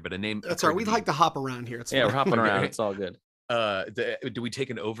get there. But a name that's all right. We like to hop around here. We're hopping around. It's all good. Do we take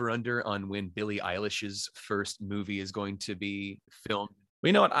an over under on when Billie Eilish's first movie is going to be filmed? Well,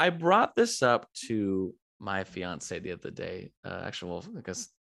 you know what? I brought this up to my fiance the other day. Actually, well, I guess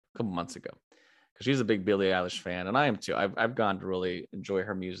a couple months ago, because she's a big Billie Eilish fan, and I am too. I've gone to really enjoy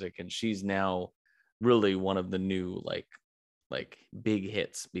her music, and she's now really one of the new like big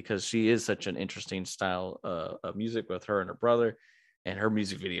hits, because she is such an interesting style of music with her and her brother, and her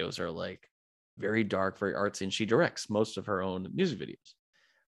music videos are like very dark, very artsy, and she directs most of her own music videos.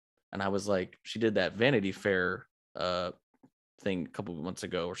 And I was like, she did that Vanity Fair thing a couple of months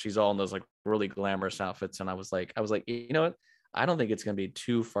ago where she's all in those like really glamorous outfits, and I was like, you know what? I don't think it's going to be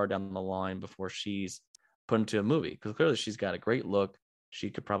too far down the line before she's put into a movie, because clearly she's got a great look. She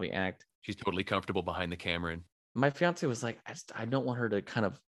could probably act. She's totally comfortable behind the camera. And my fiance was like, I don't want her to kind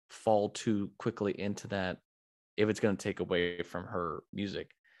of fall too quickly into that if it's going to take away from her music,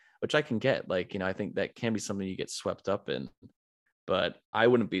 which I can get. Like, I think that can be something you get swept up in, but I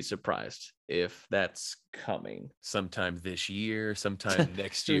wouldn't be surprised if that's coming sometime this year, sometime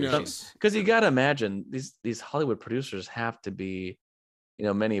next year. Because you got to imagine these Hollywood producers have to be,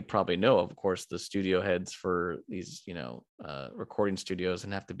 many probably know, of course, the studio heads for these, recording studios,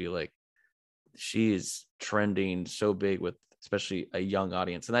 and have to be like, she is trending so big with especially a young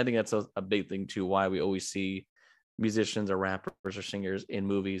audience. And I think that's a big thing too, why we always see musicians or rappers or singers in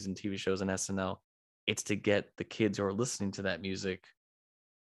movies and TV shows and SNL. It's to get the kids who are listening to that music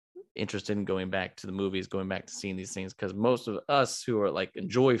interested in going back to the movies, going back to seeing these things. Because most of us who are like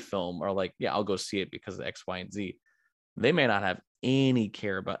enjoy film are like, yeah, I'll go see it because of X, Y, and Z. They may not have any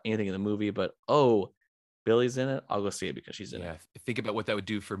care about anything in the movie, but Billie's in it, I'll go see it because she's in it. Think about what that would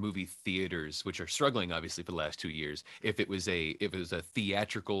do for movie theaters, which are struggling obviously for the last 2 years. If it was a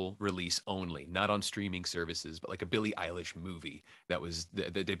theatrical release only, not on streaming services, but like a Billie Eilish movie that was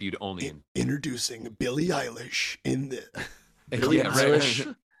that debuted only in. Introducing Billie Eilish in the Billie Yeah, right.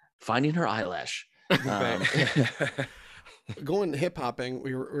 Eilish finding her eyelash. Going hip hopping,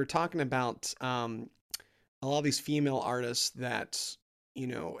 we were talking about a lot of these female artists that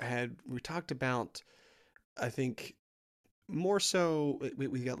we talked about. I think more so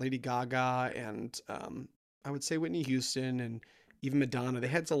we got Lady Gaga and I would say Whitney Houston and even Madonna. They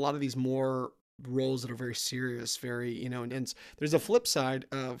had a lot of these more roles that are very serious, very intense. There's a flip side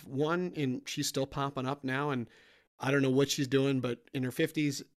of one, and she's still popping up now, and I don't know what she's doing, but in her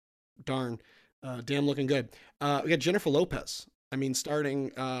 50s, darn, damn looking good. We got Jennifer Lopez. I mean,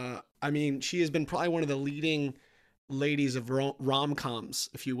 starting. She has been probably one of the leading ladies of rom coms,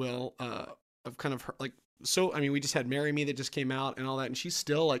 if you will, of kind of her, like. So I mean, we just had "Marry Me" that just came out and all that, and she's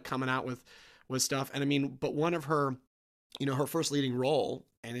still like coming out with stuff. And I mean, but one of her, her first leading role,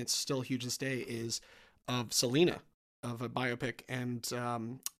 and it's still huge this day, is of Selena, of a biopic. And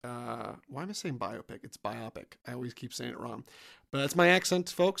why am I saying biopic? It's biopic. I always keep saying it wrong, but that's my accent,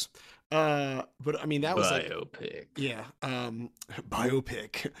 folks. But I mean, that was biopic. Yeah,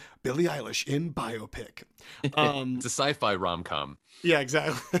 biopic. Billie Eilish in biopic. It's a sci-fi rom-com. Yeah,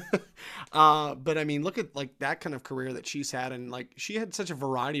 exactly. But I mean, look at like that kind of career that she's had, and like she had such a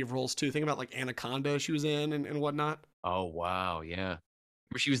variety of roles too. Think about like Anaconda she was in and whatnot. Oh wow, yeah.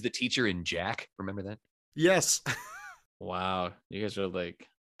 Remember she was the teacher in Jack? Remember that? Yes. Wow, you guys are like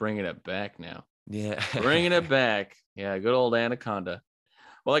bringing it back now. Yeah, Bringing it back. Yeah, good old Anaconda.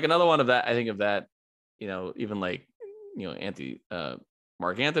 Well, like another one of that, I think of that, even like,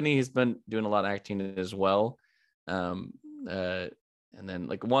 Mark Anthony, he's been doing a lot of acting as well. And then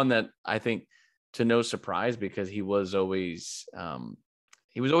like one that I think, to no surprise, because he was always the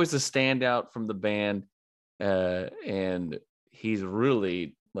standout from the band. And he's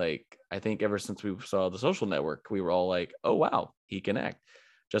really like, I think ever since we saw The Social Network, we were all like, oh, wow, he can act.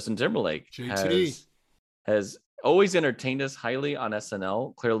 Justin Timberlake JT. has always entertained us highly on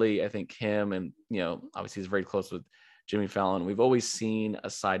SNL. Clearly, I think him and, obviously he's very close with Jimmy Fallon. We've always seen a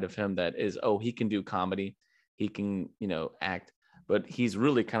side of him that is, oh, he can do comedy. He can, act, but he's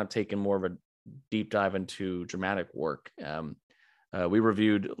really kind of taken more of a deep dive into dramatic work. We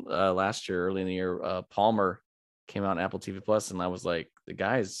reviewed last year, early in the year, Palmer came out on Apple TV Plus, and I was like, the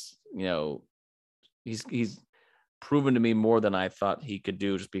guy's, he's proven to me more than I thought he could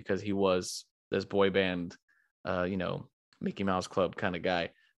do, just because he was this boy band, Mickey Mouse Club kind of guy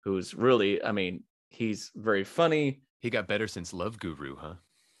who's really, I mean, he's very funny. he got better since Love Guru, huh?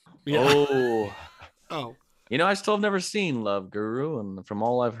 Yeah. Oh, Oh. I still have never seen Love Guru, and from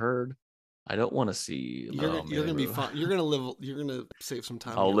all I've heard, I don't want to see. You're gonna be fine. You're gonna live. You're gonna save some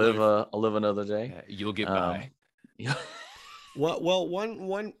time. I'll live another day. Yeah, you'll get by. Yeah. Well,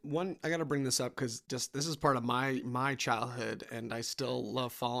 one. I got to bring this up because just this is part of my childhood, and I still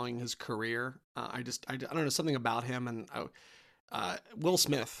love following his career. I don't know, something about him, and Will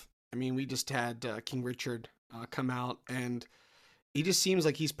Smith. I mean, we just had King Richard come out, and he just seems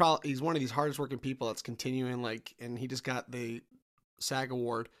like he's one of these hardest working people that's continuing, like, and he just got the SAG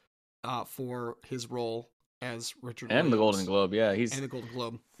award for his role as Richard And Williams. the Golden Globe. Yeah, And the Golden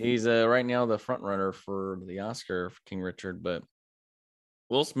Globe. he's right now the front runner for the Oscar for King Richard. But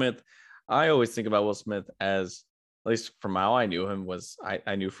Will Smith, I always think about Will Smith as, at least from how I knew him, was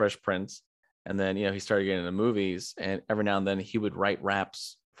I knew Fresh Prince, and then he started getting into movies, and every now and then he would write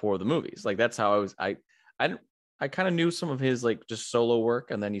raps for the movies. Like that's how I kind of knew some of his like just solo work,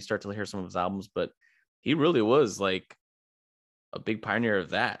 and then you start to hear some of his albums, but he really was like a big pioneer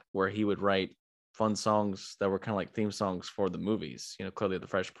of that, where he would write fun songs that were kind of like theme songs for the movies. Clearly The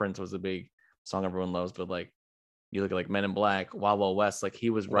Fresh Prince was a big song everyone loves, but like you look at like Men in Black, Wild Wild West, like he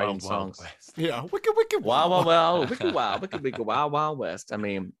was writing songs. Yeah, wicked, wicked, Wild Wild Wild, wicked wild, wicked Wild Wild West. I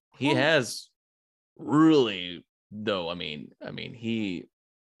mean, he has really, though. I mean, he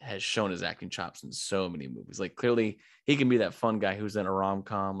has shown his acting chops in so many movies. Like clearly, he can be that fun guy who's in a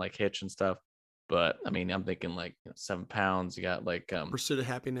rom-com like Hitch and stuff. But I mean, I'm thinking like 7 Pounds. You got like Pursuit of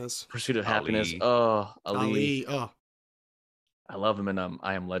Happiness. Pursuit of Ali. Happiness. Oh, Ali. Oh, I love him in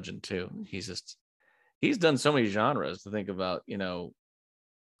I Am Legend too. He's done so many genres to think about, and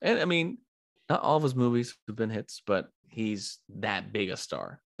I mean, not all of his movies have been hits, but he's that big a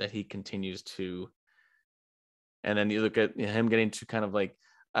star that he continues to. And then you look at him getting to kind of like,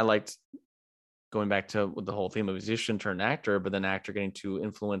 I liked going back to the whole theme of musician turned actor, but then actor getting to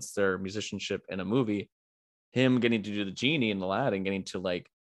influence their musicianship in a movie, him getting to do the genie in Aladdin, getting to like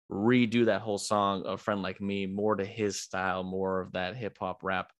redo that whole song, A Friend Like Me, more to his style, more of that hip hop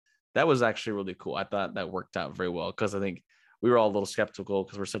rap. That was actually really cool. I thought that worked out very well, because I think we were all a little skeptical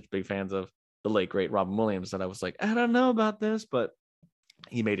because we're such big fans of the late great Robin Williams, that I was like, I don't know about this, but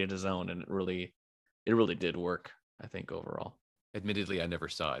he made it his own, and it really did work, I think, overall. Admittedly, I never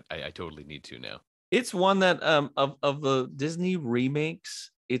saw it. I totally need to now. It's one that of the Disney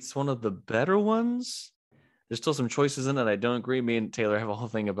remakes, it's one of the better ones. There's still some choices in it I don't agree. Me and Taylor have a whole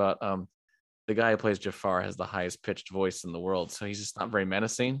thing about the guy who plays Jafar has the highest pitched voice in the world, so he's just not very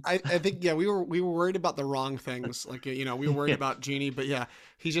menacing. I think yeah, we were worried about the wrong things. Like we were worried about Genie, but yeah,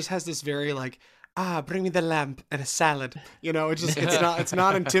 he just has this very like bring me the lamp and a salad. It's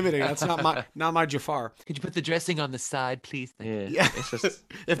not intimidating. That's not my Jafar. Could you put the dressing on the side, please? Yeah. It's just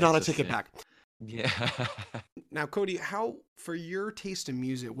If not, I take it back. Yeah. Now, Cody, how for your taste in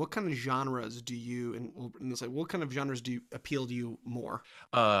music, what kind of genres do you and it's like what kind of genres do you appeal to you more?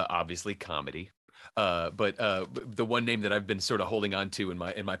 Obviously comedy. But the one name that I've been sort of holding on to in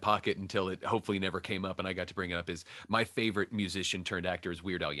my pocket until it hopefully never came up and I got to bring it up is my favorite musician turned actor is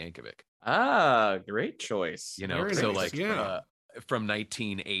Weird Al Yankovic. Great choice. Very So nice, like yeah. from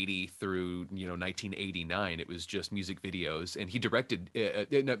 1980 through 1989, it was just music videos, and he directed.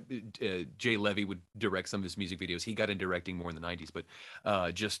 Jay Levy would direct some of his music videos. He got in directing more in the 90s, but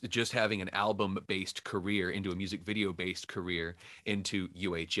just having an album-based career into a music video-based career into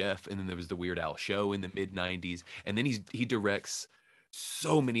UHF, and then there was the Weird Al Show in the mid 90s, and then he directs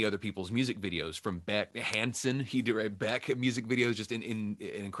so many other people's music videos from Beck Hansen. He directed Beck music videos, just in an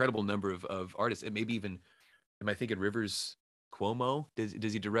incredible number of artists, and maybe even. Am I thinking Rivers Cuomo?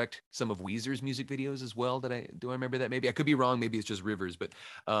 Does he direct some of Weezer's music videos as well? Do I remember that? Maybe I could be wrong. Maybe it's just Rivers, but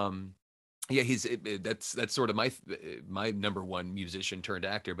yeah, that's sort of my number one musician turned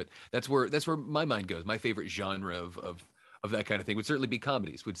actor. But that's where my mind goes. My favorite genre of that kind of thing would certainly be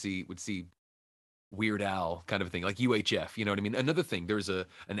comedies. Would see Weird Al kind of thing, like UHF. You know what I mean? Another thing, there was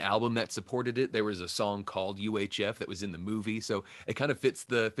an album that supported it. There was a song called UHF that was in the movie, so it kind of fits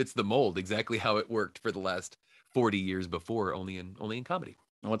the mold exactly how it worked for the last 40 years before, only in comedy.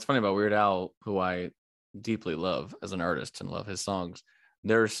 And what's funny about Weird Al, who I deeply love as an artist and love his songs,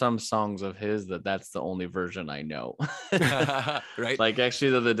 there are some songs of his that's the only version I know. Right? Like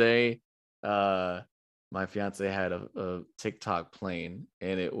actually the other day, my fiance had a TikTok playing,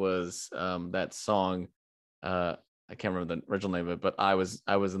 and it was that song. I can't remember the original name of it, but I was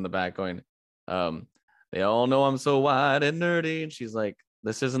in the back going, they all know I'm so wide and nerdy, and she's like,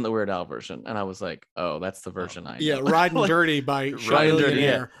 this isn't the Weird Al version, and I was like, oh, that's the version I know. Yeah, Riding Dirty by Riding Dirty,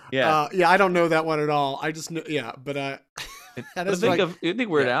 Millionaire. yeah. Yeah, I don't know that one at all. I just know, yeah, but But think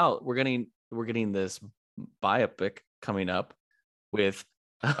Weird Al, we're getting this biopic coming up with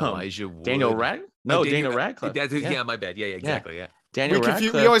Elijah Wood. Daniel Radcliffe. No, Daniel Radcliffe. Yeah, my bad. Yeah, exactly. Yeah. Daniel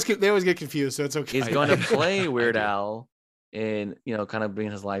Radcliffe. They always get confused, so it's okay. He's going to play Weird Al in, kind of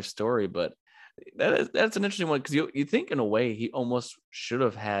being his life story. But that's an interesting one, because you think in a way he almost should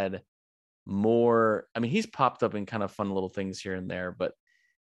have had more. I mean, he's popped up in kind of fun little things here and there, but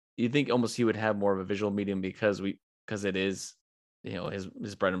you think almost he would have more of a visual medium because it is,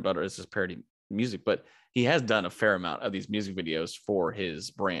 his bread and butter is just parody music, but he has done a fair amount of these music videos for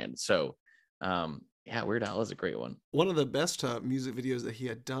his brand. So yeah, Weird Al is a great one. One of the best music videos that he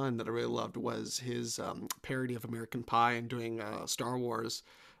had done that I really loved was his parody of American Pie and doing Star Wars,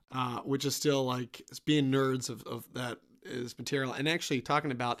 which is still like being nerds of that is material. And actually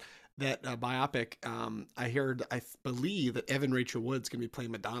talking about that biopic, I believe that Evan Rachel Wood's gonna be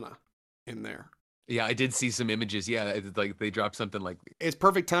playing Madonna in there. Yeah, I did see some images. Yeah, it's like they dropped something like. It's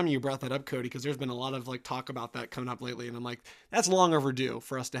perfect timing you brought that up, Cody, because there's been a lot of like talk about that coming up lately, and I'm like, that's long overdue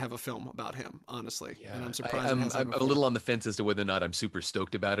for us to have a film about him, honestly. Yeah, and I'm surprised. I'm a little on the fence as to whether or not I'm super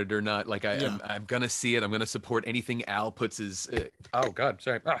stoked about it or not. Like I'm gonna see it. I'm gonna support anything Al puts his.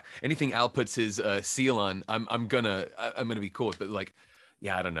 Anything Al puts his seal on. I'm gonna be cool with. But like,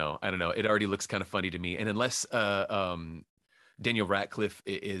 yeah, I don't know. It already looks kind of funny to me, and unless Daniel Radcliffe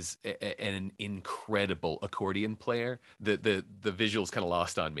is an incredible accordion player, the visual's kind of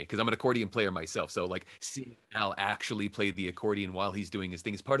lost on me, because I'm an accordion player myself. So like seeing Al actually play the accordion while he's doing his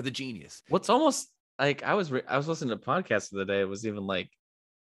thing is part of the genius. What's almost like I was listening to a podcast the other day. It was even like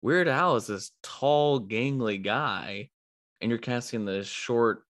Weird Al is this tall, gangly guy, and you're casting this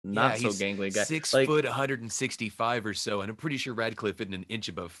short, not so gangly guy, 6 foot 165 or so, and I'm pretty sure Radcliffe isn't an inch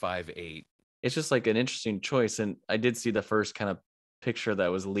above 5'8". It's just like an interesting choice. And I did see the first kind of picture that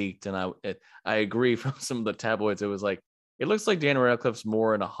was leaked, and I agree from some of the tabloids. It was like, it looks like Daniel Radcliffe's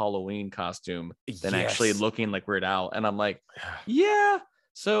more in a Halloween costume than actually looking like Weird Al. And I'm like, yeah.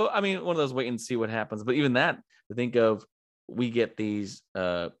 So, I mean, one of those wait and see what happens. But even that, to think of, we get these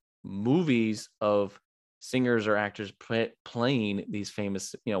movies of singers or actors playing these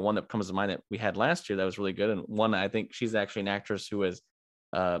famous, one that comes to mind that we had last year that was really good. And one, I think she's actually an actress who has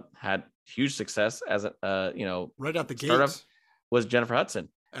had huge success as right out the gate was Jennifer Hudson.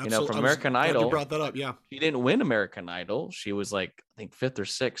 You know, from American glad Idol. you brought that up. Yeah. She didn't win American Idol. She was like, I think 5th or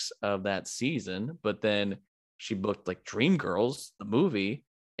 6th of that season, but then she booked like Dreamgirls, the movie,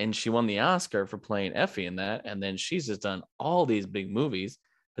 and she won the Oscar for playing Effie in that. And then she's just done all these big movies,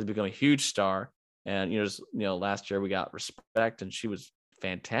 has become a huge star. And last year we got Respect, and she was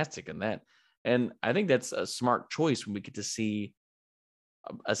fantastic in that. And I think that's a smart choice when we get to see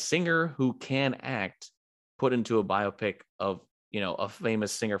a singer who can act put into a biopic of a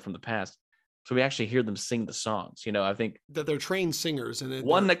famous singer from the past, so we actually hear them sing the songs. I think that they're trained singers, and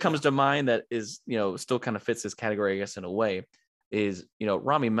one that comes to mind that is still kind of fits this category, I guess, in a way, is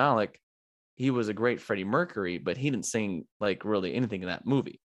Rami Malek. He was a great Freddie Mercury, but he didn't sing like really anything in that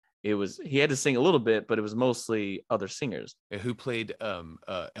movie. He had to sing a little bit, but it was mostly other singers. Who played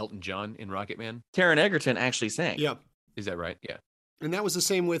Elton John in Rocket Man? Taron Egerton actually sang. Yeah. Is that right? Yeah. And that was the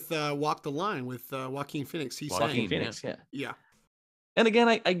same with Walk the Line with Joaquin Phoenix. He sang. Joaquin Phoenix, yeah. Yeah. And again,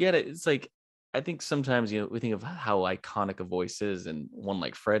 I get it. It's like, I think sometimes, we think of how iconic a voice is, and one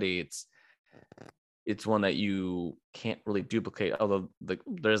like Freddie, it's one that you can't really duplicate. Although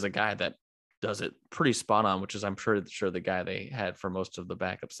there's a guy that does it pretty spot on, which is, I'm sure the guy they had for most of the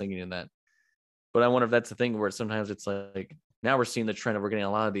backup singing in that. But I wonder if that's the thing where sometimes it's like, now we're seeing the trend of we're getting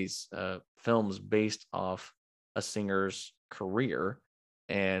a lot of these films based off a singer's career,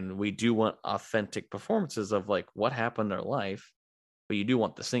 and we do want authentic performances of like what happened in their life, but you do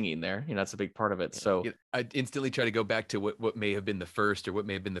want the singing there. That's a big part of it. So I instantly try to go back to what may have been the first, or what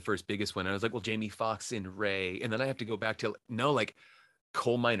may have been the first biggest one. And I was like, well, Jamie Foxx in Ray. And then I have to go back to, like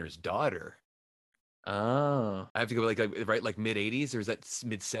Coal Miner's Daughter. Oh, I have to go like mid 80s, or is that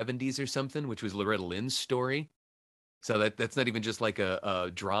mid 70s or something, which was Loretta Lynn's story. So that's not even just like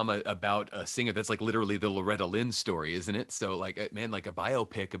a drama about a singer. That's like literally the Loretta Lynn story, isn't it? So like, man, like a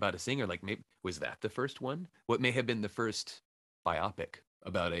biopic about a singer, like maybe, was that the first one? What may have been the first biopic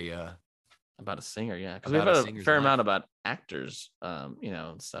about a singer? Yeah. Cause we've had a fair amount about actors,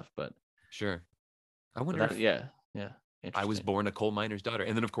 and stuff, but sure. I wonder if, yeah. I Was Born a Coal Miner's Daughter.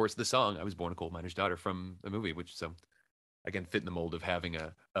 And then of course the song, I Was Born a Coal Miner's Daughter, from the movie, which, so again, fit in the mold of having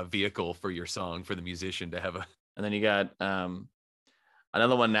a vehicle for your song, for the musician to have a. And then you got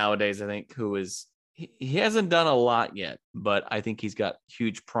another one nowadays, I think, who is, he hasn't done a lot yet, but I think he's got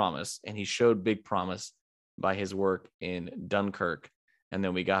huge promise, and he showed big promise by his work in Dunkirk. And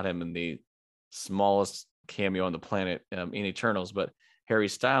then we got him in the smallest cameo on the planet in Eternals. But Harry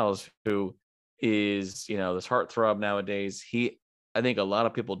Styles, who is, this heartthrob nowadays, I think a lot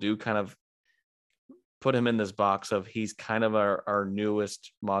of people do kind of put him in this box of, he's kind of our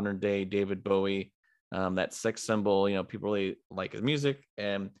newest modern day David Bowie. That sex symbol, people really like his music,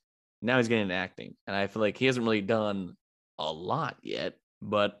 and now he's getting into acting. And I feel like he hasn't really done a lot yet,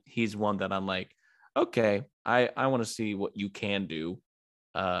 but he's one that I'm like, okay, I want to see what you can do,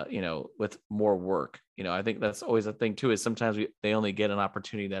 with more work. I think that's always a thing too, is sometimes they only get an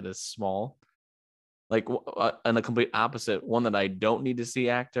opportunity that is small. Like, and the complete opposite, one that I don't need to see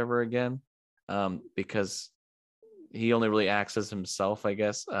act ever again, because he only really acts as himself, I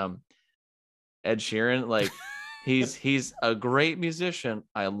guess. Ed Sheeran, like he's a great musician.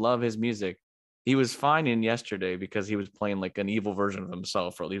 I love his music. He was fine in Yesterday because he was playing like an evil version of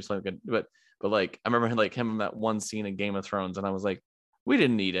himself, or he was like, but like, I remember like him in that one scene in Game of Thrones, and I was like, we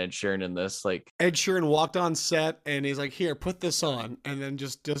didn't need Ed Sheeran in this. Like, Ed Sheeran walked on set and he's like, here, put this on, and then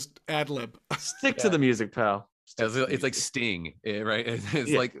just ad lib. Stick to the music, pal. It's like Sting, right?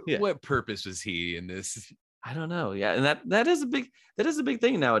 It's what purpose was he in this? I don't know. Yeah. And that is a big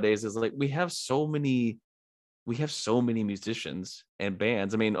thing nowadays, is like, we have so many musicians and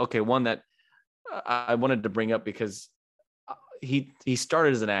bands. I mean, okay, one that I wanted to bring up, because he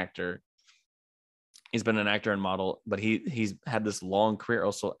started as an actor. He's been an actor and model, but he's had this long career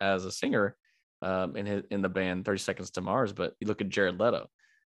also as a singer, in the band 30 Seconds to Mars. But you look at Jared Leto,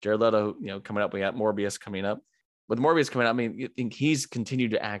 coming up, we got Morbius coming up. With Morbius coming out, I mean, you think he's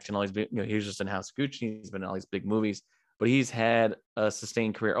continued to act in all these big, he was just in House of Gucci, he's been in all these big movies, but he's had a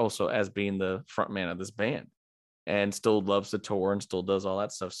sustained career also as being the front man of this band, and still loves to tour and still does all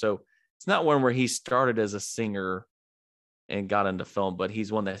that stuff. So it's not one where he started as a singer and got into film, but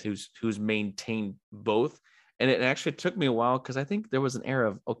he's one who's maintained both. And it actually took me a while, because I think there was an era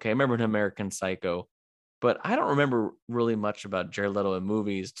of, okay, I remember American Psycho, but I don't remember really much about Jared Leto in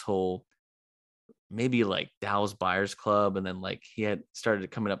movies till maybe like Dallas Buyers Club, and then like he had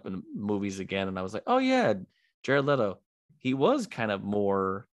started coming up in movies again, and I was like, oh yeah, Jared Leto. He was kind of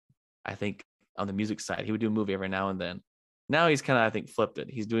more, I think, on the music side. He would do a movie every now and then. Now he's kind of, I think, flipped it.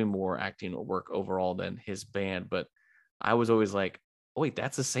 He's doing more acting work overall than his band. But I was always like, oh wait,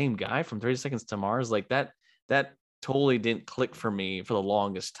 that's the same guy from 30 Seconds to Mars. Like that totally didn't click for me for the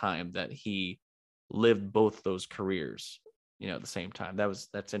longest time that he lived both those careers, at the same time.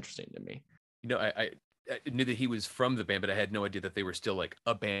 That's interesting to me. I knew that he was from the band, but I had no idea that they were still like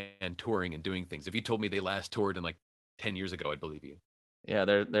a band touring and doing things. If you told me they last toured in like 10 years ago, I'd believe you. Yeah,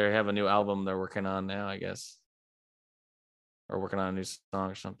 they have a new album they're working on now, I guess, or working on a new song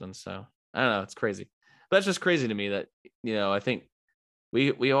or something. So I don't know, it's crazy. But that's just crazy to me that I think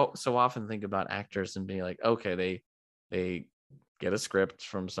we all so often think about actors and being like, okay, they get a script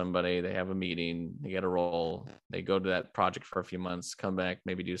from somebody, they have a meeting, they get a role, they go to that project for a few months, come back,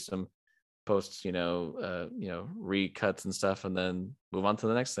 maybe do some posts, recuts and stuff, and then move on to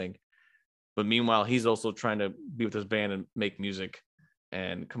the next thing. But meanwhile, he's also trying to be with his band and make music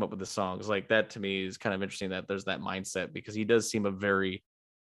and come up with the songs. Like that to me is kind of interesting that there's that mindset, because he does seem a very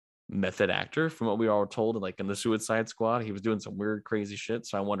method actor from what we all were told. And like in the Suicide Squad, he was doing some weird, crazy shit.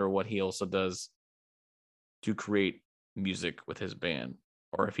 So I wonder what he also does to create music with his band,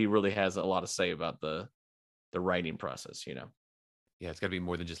 or if he really has a lot to say about the writing process. Yeah, it's got to be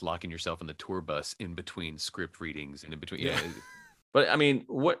more than just locking yourself in the tour bus in between script readings and in between. Yeah. But I mean,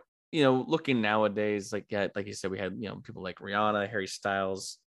 what looking nowadays, like you said, we had people like Rihanna, Harry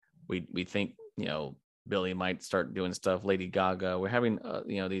Styles. We think Billy might start doing stuff. Lady Gaga. We're having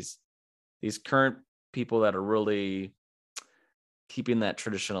these current people that are really keeping that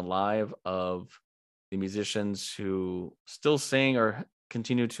tradition alive of the musicians who still sing or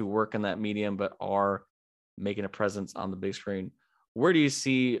continue to work in that medium, but are making a presence on the big screen. Where do you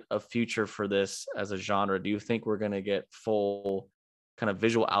see a future for this as a genre? Do you think we're going to get full kind of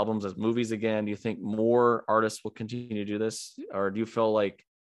visual albums as movies again? Do you think more artists will continue to do this? Or do you feel like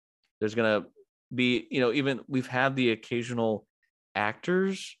there's going to be, even we've had the occasional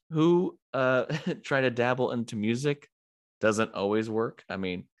actors who try to dabble into music? Doesn't always work. I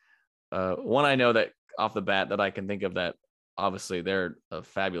mean, one I know that off the bat that I can think of that obviously they're a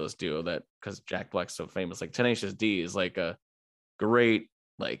fabulous duo, that because Jack Black's so famous, like Tenacious D is like a great,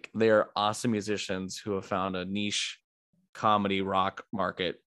 like they're awesome musicians who have found a niche comedy rock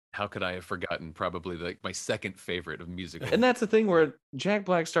market. How could I have forgotten? Probably like my second favorite of musical. And that's the thing where Jack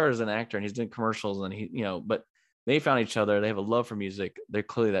Black started as an actor and he's doing commercials and but they found each other. They have a love for music. They're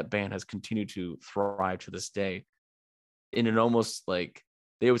clearly, that band has continued to thrive to this day. And it almost like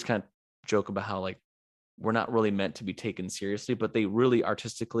they always kind of joke about how like we're not really meant to be taken seriously, but they really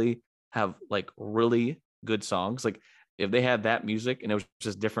artistically have like really good songs. Like if they had that music and it was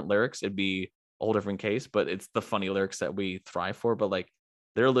just different lyrics, it'd be a whole different case, but it's the funny lyrics that we thrive for. But like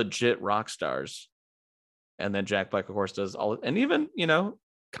they're legit rock stars. And then Jack Black, of course, does all, and even,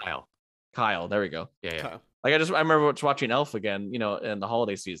 Kyle, there we go. Yeah. Kyle. Like I remember watching Elf again, in the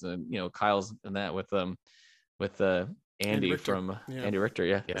holiday season, Kyle's in that with Andy from Andy Richter.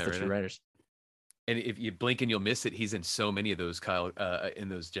 Yeah. That's the two writers. And if you blink and you'll miss it, he's in so many of those Kyle in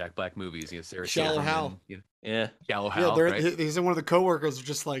those Jack Black movies. Sarah Shallow Silverman, Hal. Yeah. Shallow Hal. Right? He's in one of the coworkers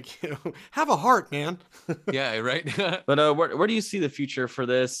just like, have a heart, man. Yeah, right. But where do you see the future for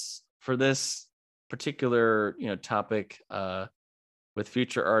this particular topic with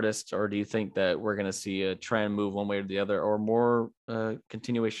future artists, or do you think that we're going to see a trend move one way or the other, or more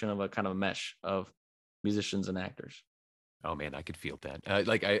continuation of a kind of mesh of musicians and actors? Oh man, I could feel that.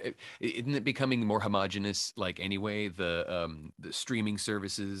 Isn't it becoming more homogenous? Like anyway, the streaming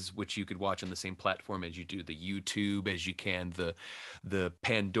services, which you could watch on the same platform as you do the YouTube, as you can the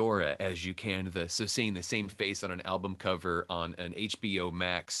Pandora, as you can so seeing the same face on an album cover on an HBO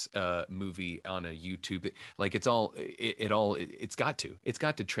Max movie on a YouTube, like it's got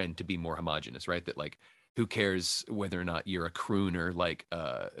to trend to be more homogenous, right? That like, who cares whether or not you're a crooner like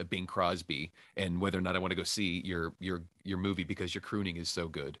Bing Crosby, and whether or not I want to go see your movie because your crooning is so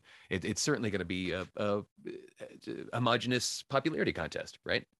good. It's certainly going to be a homogenous popularity contest,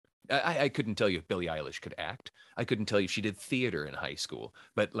 right? I couldn't tell you if Billie Eilish could act. I couldn't tell you if she did theater in high school.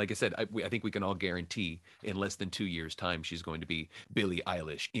 But like I said, I think we can all guarantee in less than 2 years' time, she's going to be Billie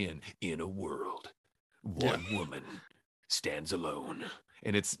Eilish in a world. One woman stands alone.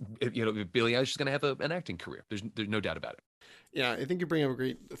 And it's, Billie Eilish is going to have an acting career. There's no doubt about it. Yeah, I think you bring up a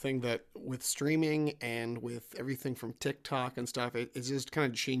great thing that with streaming and with everything from TikTok and stuff, it's just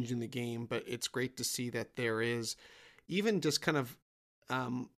kind of changing the game. But it's great to see that there is even just kind of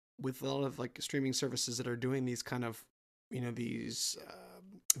with a lot of like streaming services that are doing these kind of, these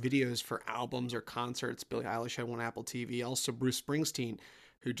videos for albums or concerts. Billie Eilish had one on Apple TV. Also, Bruce Springsteen,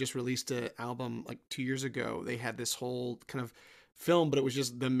 who just released an album like 2 years ago. They had this whole kind of film, but it was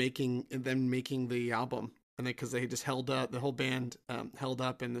just them making the album, and because they just held up, the whole band held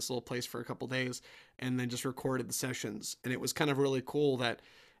up in this little place for a couple days, and then just recorded the sessions. And it was kind of really cool that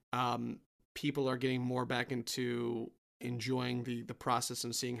people are getting more back into enjoying the process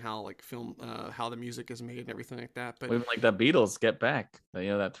and seeing how like film how the music is made and everything like that. But Even like the Beatles Get Back,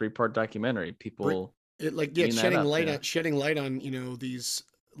 that 3-part documentary, people it like eating that up, shedding light on these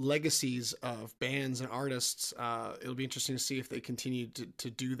legacies of bands and artists. It'll be interesting to see if they continue to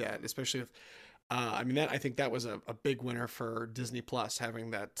do that, especially if I mean, I think that was a big winner for Disney Plus,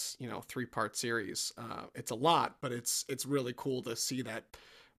 having that 3-part series. It's a lot, but it's really cool to see that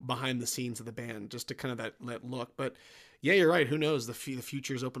behind the scenes of the band, just to kind of that look. But yeah, you're right. Who knows? The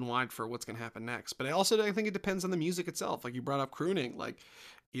future is open wide for what's going to happen next. But I think it depends on the music itself. Like you brought up crooning, like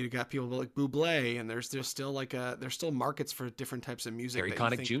you got people like Bublé, and there's still there's still markets for different types of music. Harry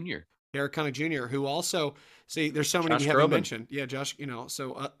Connick Jr. Eric Connick Jr., who also there's so many Josh we haven't Groban. mentioned. Yeah, Josh,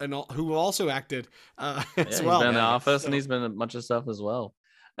 who also acted as well. well. He's been in The Office, and he's been in a bunch of stuff as well.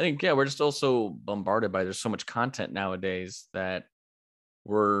 I think we're just also bombarded by there's so much content nowadays that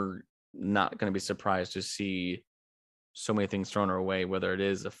we're not going to be surprised to see so many things thrown our way, whether it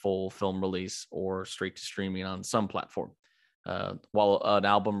is a full film release or straight to streaming on some platform. While an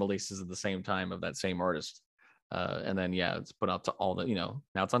album releases at the same time of that same artist. And then it's put out to all the now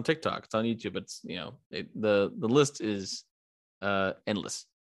it's on TikTok, it's on YouTube, it's the list is endless.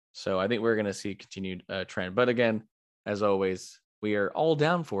 So I think we're going to see continued trend, but again, as always, we are all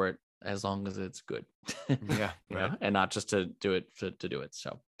down for it as long as it's good. And not just to do it to do it.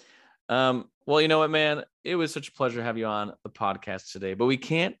 So well, you know what, man, it was such a pleasure to have you on the podcast today, but we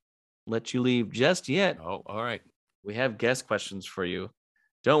can't let you leave just yet. Oh, all right. We have guest questions for you.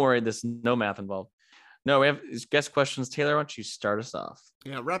 Don't worry, there's no math involved. No, we have guest questions. Taylor, why don't you start us off?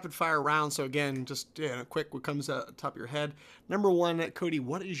 Yeah, rapid fire round. So again, just quick, what comes at the top of your head. Number one, Cody,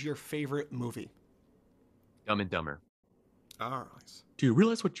 what is your favorite movie? Dumb and Dumber. All right. Do you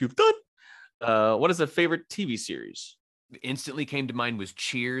realize what you've done? What is a favorite TV series? Instantly came to mind was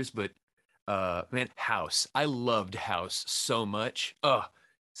Cheers, but man, House. I loved House so much.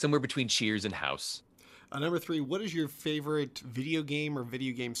 Somewhere between Cheers and House. Number three, what is your favorite video game or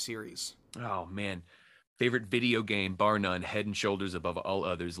video game series? Oh, man. Favorite video game, bar none, head and shoulders above all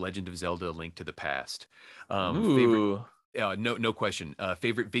others, Legend of Zelda: A Link to the Past. Ooh. No question.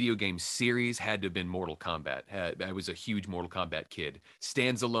 Favorite video game series had to have been Mortal Kombat. I was a huge Mortal Kombat kid.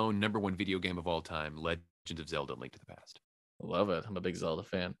 Stands alone, number one video game of all time, Legend of Zelda: A Link to the Past. I love it. I'm a big Zelda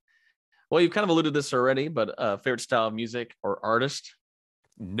fan. Well, you've kind of alluded to this already, but favorite style of music or artist?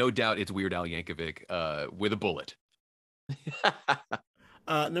 No doubt it's Weird Al Yankovic with a bullet.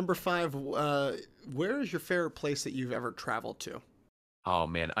 Number five, where is your favorite place that you've ever traveled to? Oh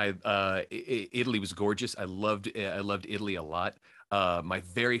man, Italy was gorgeous. I loved Italy a lot. My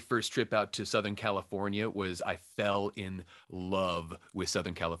very first trip out to Southern California was I fell in love with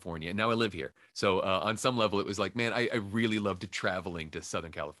Southern California. Now I live here. So on some level, it was like, man, I really loved traveling to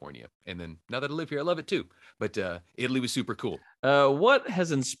Southern California. And then now that I live here, I love it too. But Italy was super cool. What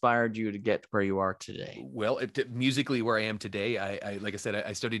has inspired you to get where you are today? Well, musically where I am today, I like I said,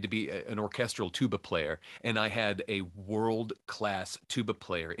 I studied to be an orchestral tuba player, and I had a world-class tuba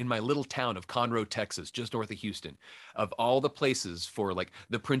player in my little town of Conroe, Texas, just north of Houston. Of all the places for like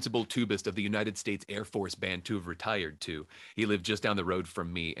the principal tubist of the United States Air Force Band to have retired to, he lived just down the road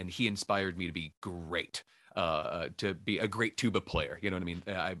from me, and he inspired me to be great. To be a great tuba player. You know what I mean?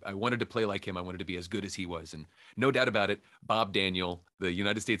 I wanted to play like him. I wanted to be as good as he was. And no doubt about it, Bob Daniel, the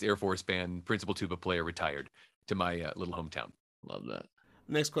United States Air Force Band principal tuba player, retired to my little hometown. Love that.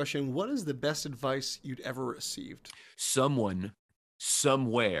 Next question. What is the best advice you'd ever received? Someone,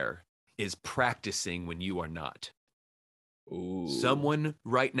 somewhere is practicing when you are not. Ooh. Someone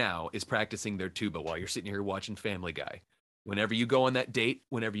right now is practicing their tuba while you're sitting here watching Family Guy. Whenever you go on that date,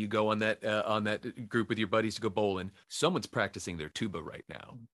 whenever you go on that group with your buddies to go bowling, someone's practicing their tuba right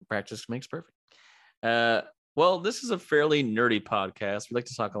now. Practice makes perfect. Well, this is a fairly nerdy podcast. We like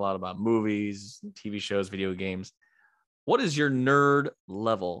to talk a lot about movies, TV shows, video games. What is your nerd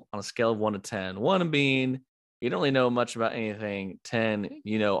level on a scale of 1 to 10? 1 being you don't really know much about anything. 10,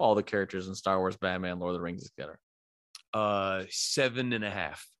 you know all the characters in Star Wars, Batman, Lord of the Rings, etc.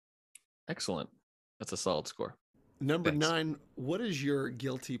 7.5. Excellent. That's a solid score. Number Thanks. 9, what is your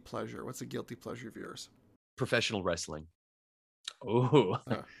guilty pleasure? What's a guilty pleasure of yours? Professional wrestling. Ooh.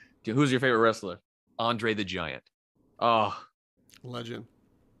 Who's your favorite wrestler? Andre the Giant. Oh, Legend.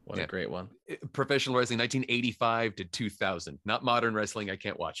 what a great one. Professional wrestling, 1985 to 2000. Not modern wrestling. I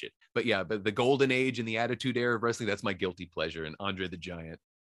can't watch it. But yeah, but the golden age and the attitude era of wrestling, that's my guilty pleasure. And Andre the Giant,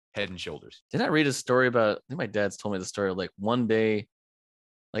 head and shoulders. Didn't I read a story about, I think my dad's told me the story, like one day,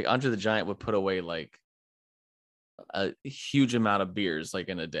 like Andre the Giant would put away like a huge amount of beers like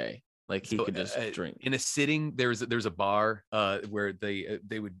in a day. Like he So, could just drink. in a sitting. There's a bar where they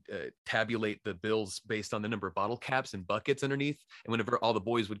would tabulate the bills based on the number of bottle caps and buckets underneath. And whenever all the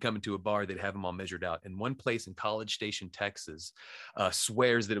boys would come into a bar, they'd have them all measured out. And one place in College Station, Texas,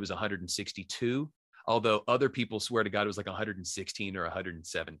 swears that it was 162. Although other people swear to God it was like 116 or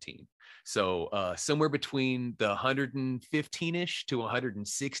 117. So somewhere between the 115-ish to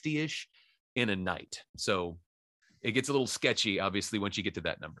 160-ish in a night. So it gets a little sketchy, obviously, once you get to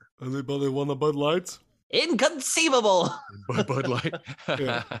that number. Anybody want a Bud Light? Inconceivable. Bud Light.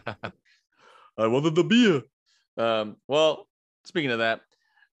 Yeah. I wanted the beer. Well, speaking of that,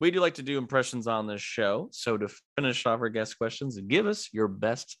 we do like to do impressions on this show. So to finish off our guest questions, give us your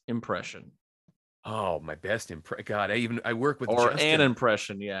best impression. Oh, my best impression. God, I work with Or Justin. an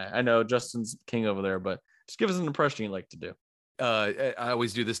impression. Yeah, I know Justin's king over there, but just give us an impression you'd like to do. I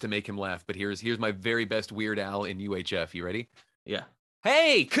always do this to make him laugh, but here's my very best Weird Al in UHF. You ready? Yeah.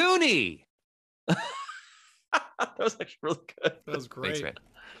 Hey, Cooney! That was actually really good. That was great. Thanks,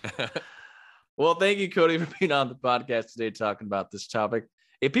 man. Well, thank you, Cody, for being on the podcast today talking about this topic.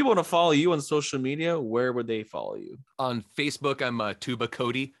 If people want to follow you on social media, where would they follow you? On Facebook, I'm Tuba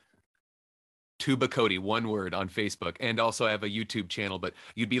Cody. Tuba Cody, one word on Facebook. And also I have a YouTube channel, but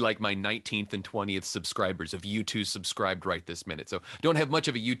you'd be like my 19th and 20th subscribers if you two subscribed right this minute. So don't have much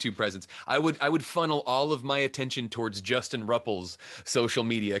of a YouTube presence. I would funnel all of my attention towards Justin Ruppel's social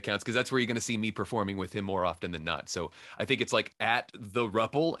media accounts, because that's where you're going to see me performing with him more often than not. So I think it's like at the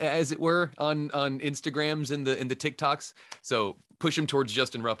Ruppel, as it were, on Instagrams and the TikToks. So push him towards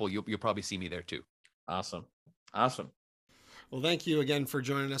Justin Ruppel. You'll probably see me there too. Awesome. Well, thank you again for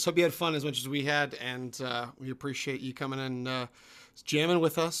joining us. Hope you had fun as much as we had, and we appreciate you coming and jamming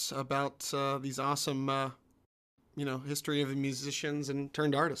with us about these awesome, history of the musicians and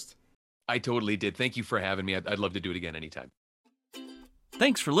turned artists. I totally did. Thank you for having me. I'd love to do it again anytime.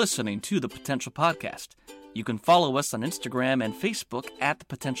 Thanks for listening to The Potential Podcast. You can follow us on Instagram and Facebook at The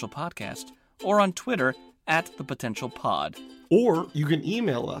Potential Podcast, or on Twitter at The Potential Pod. Or you can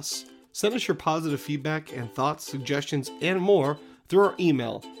email us. Send us your positive feedback and thoughts, suggestions, and more through our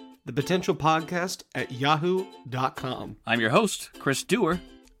email, thepotentialpodcast@yahoo.com. I'm your host, Chris Dewar.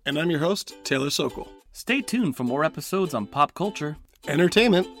 And I'm your host, Taylor Sokol. Stay tuned for more episodes on pop culture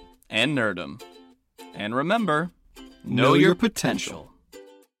Entertainment. and nerdom. And remember, Know your potential.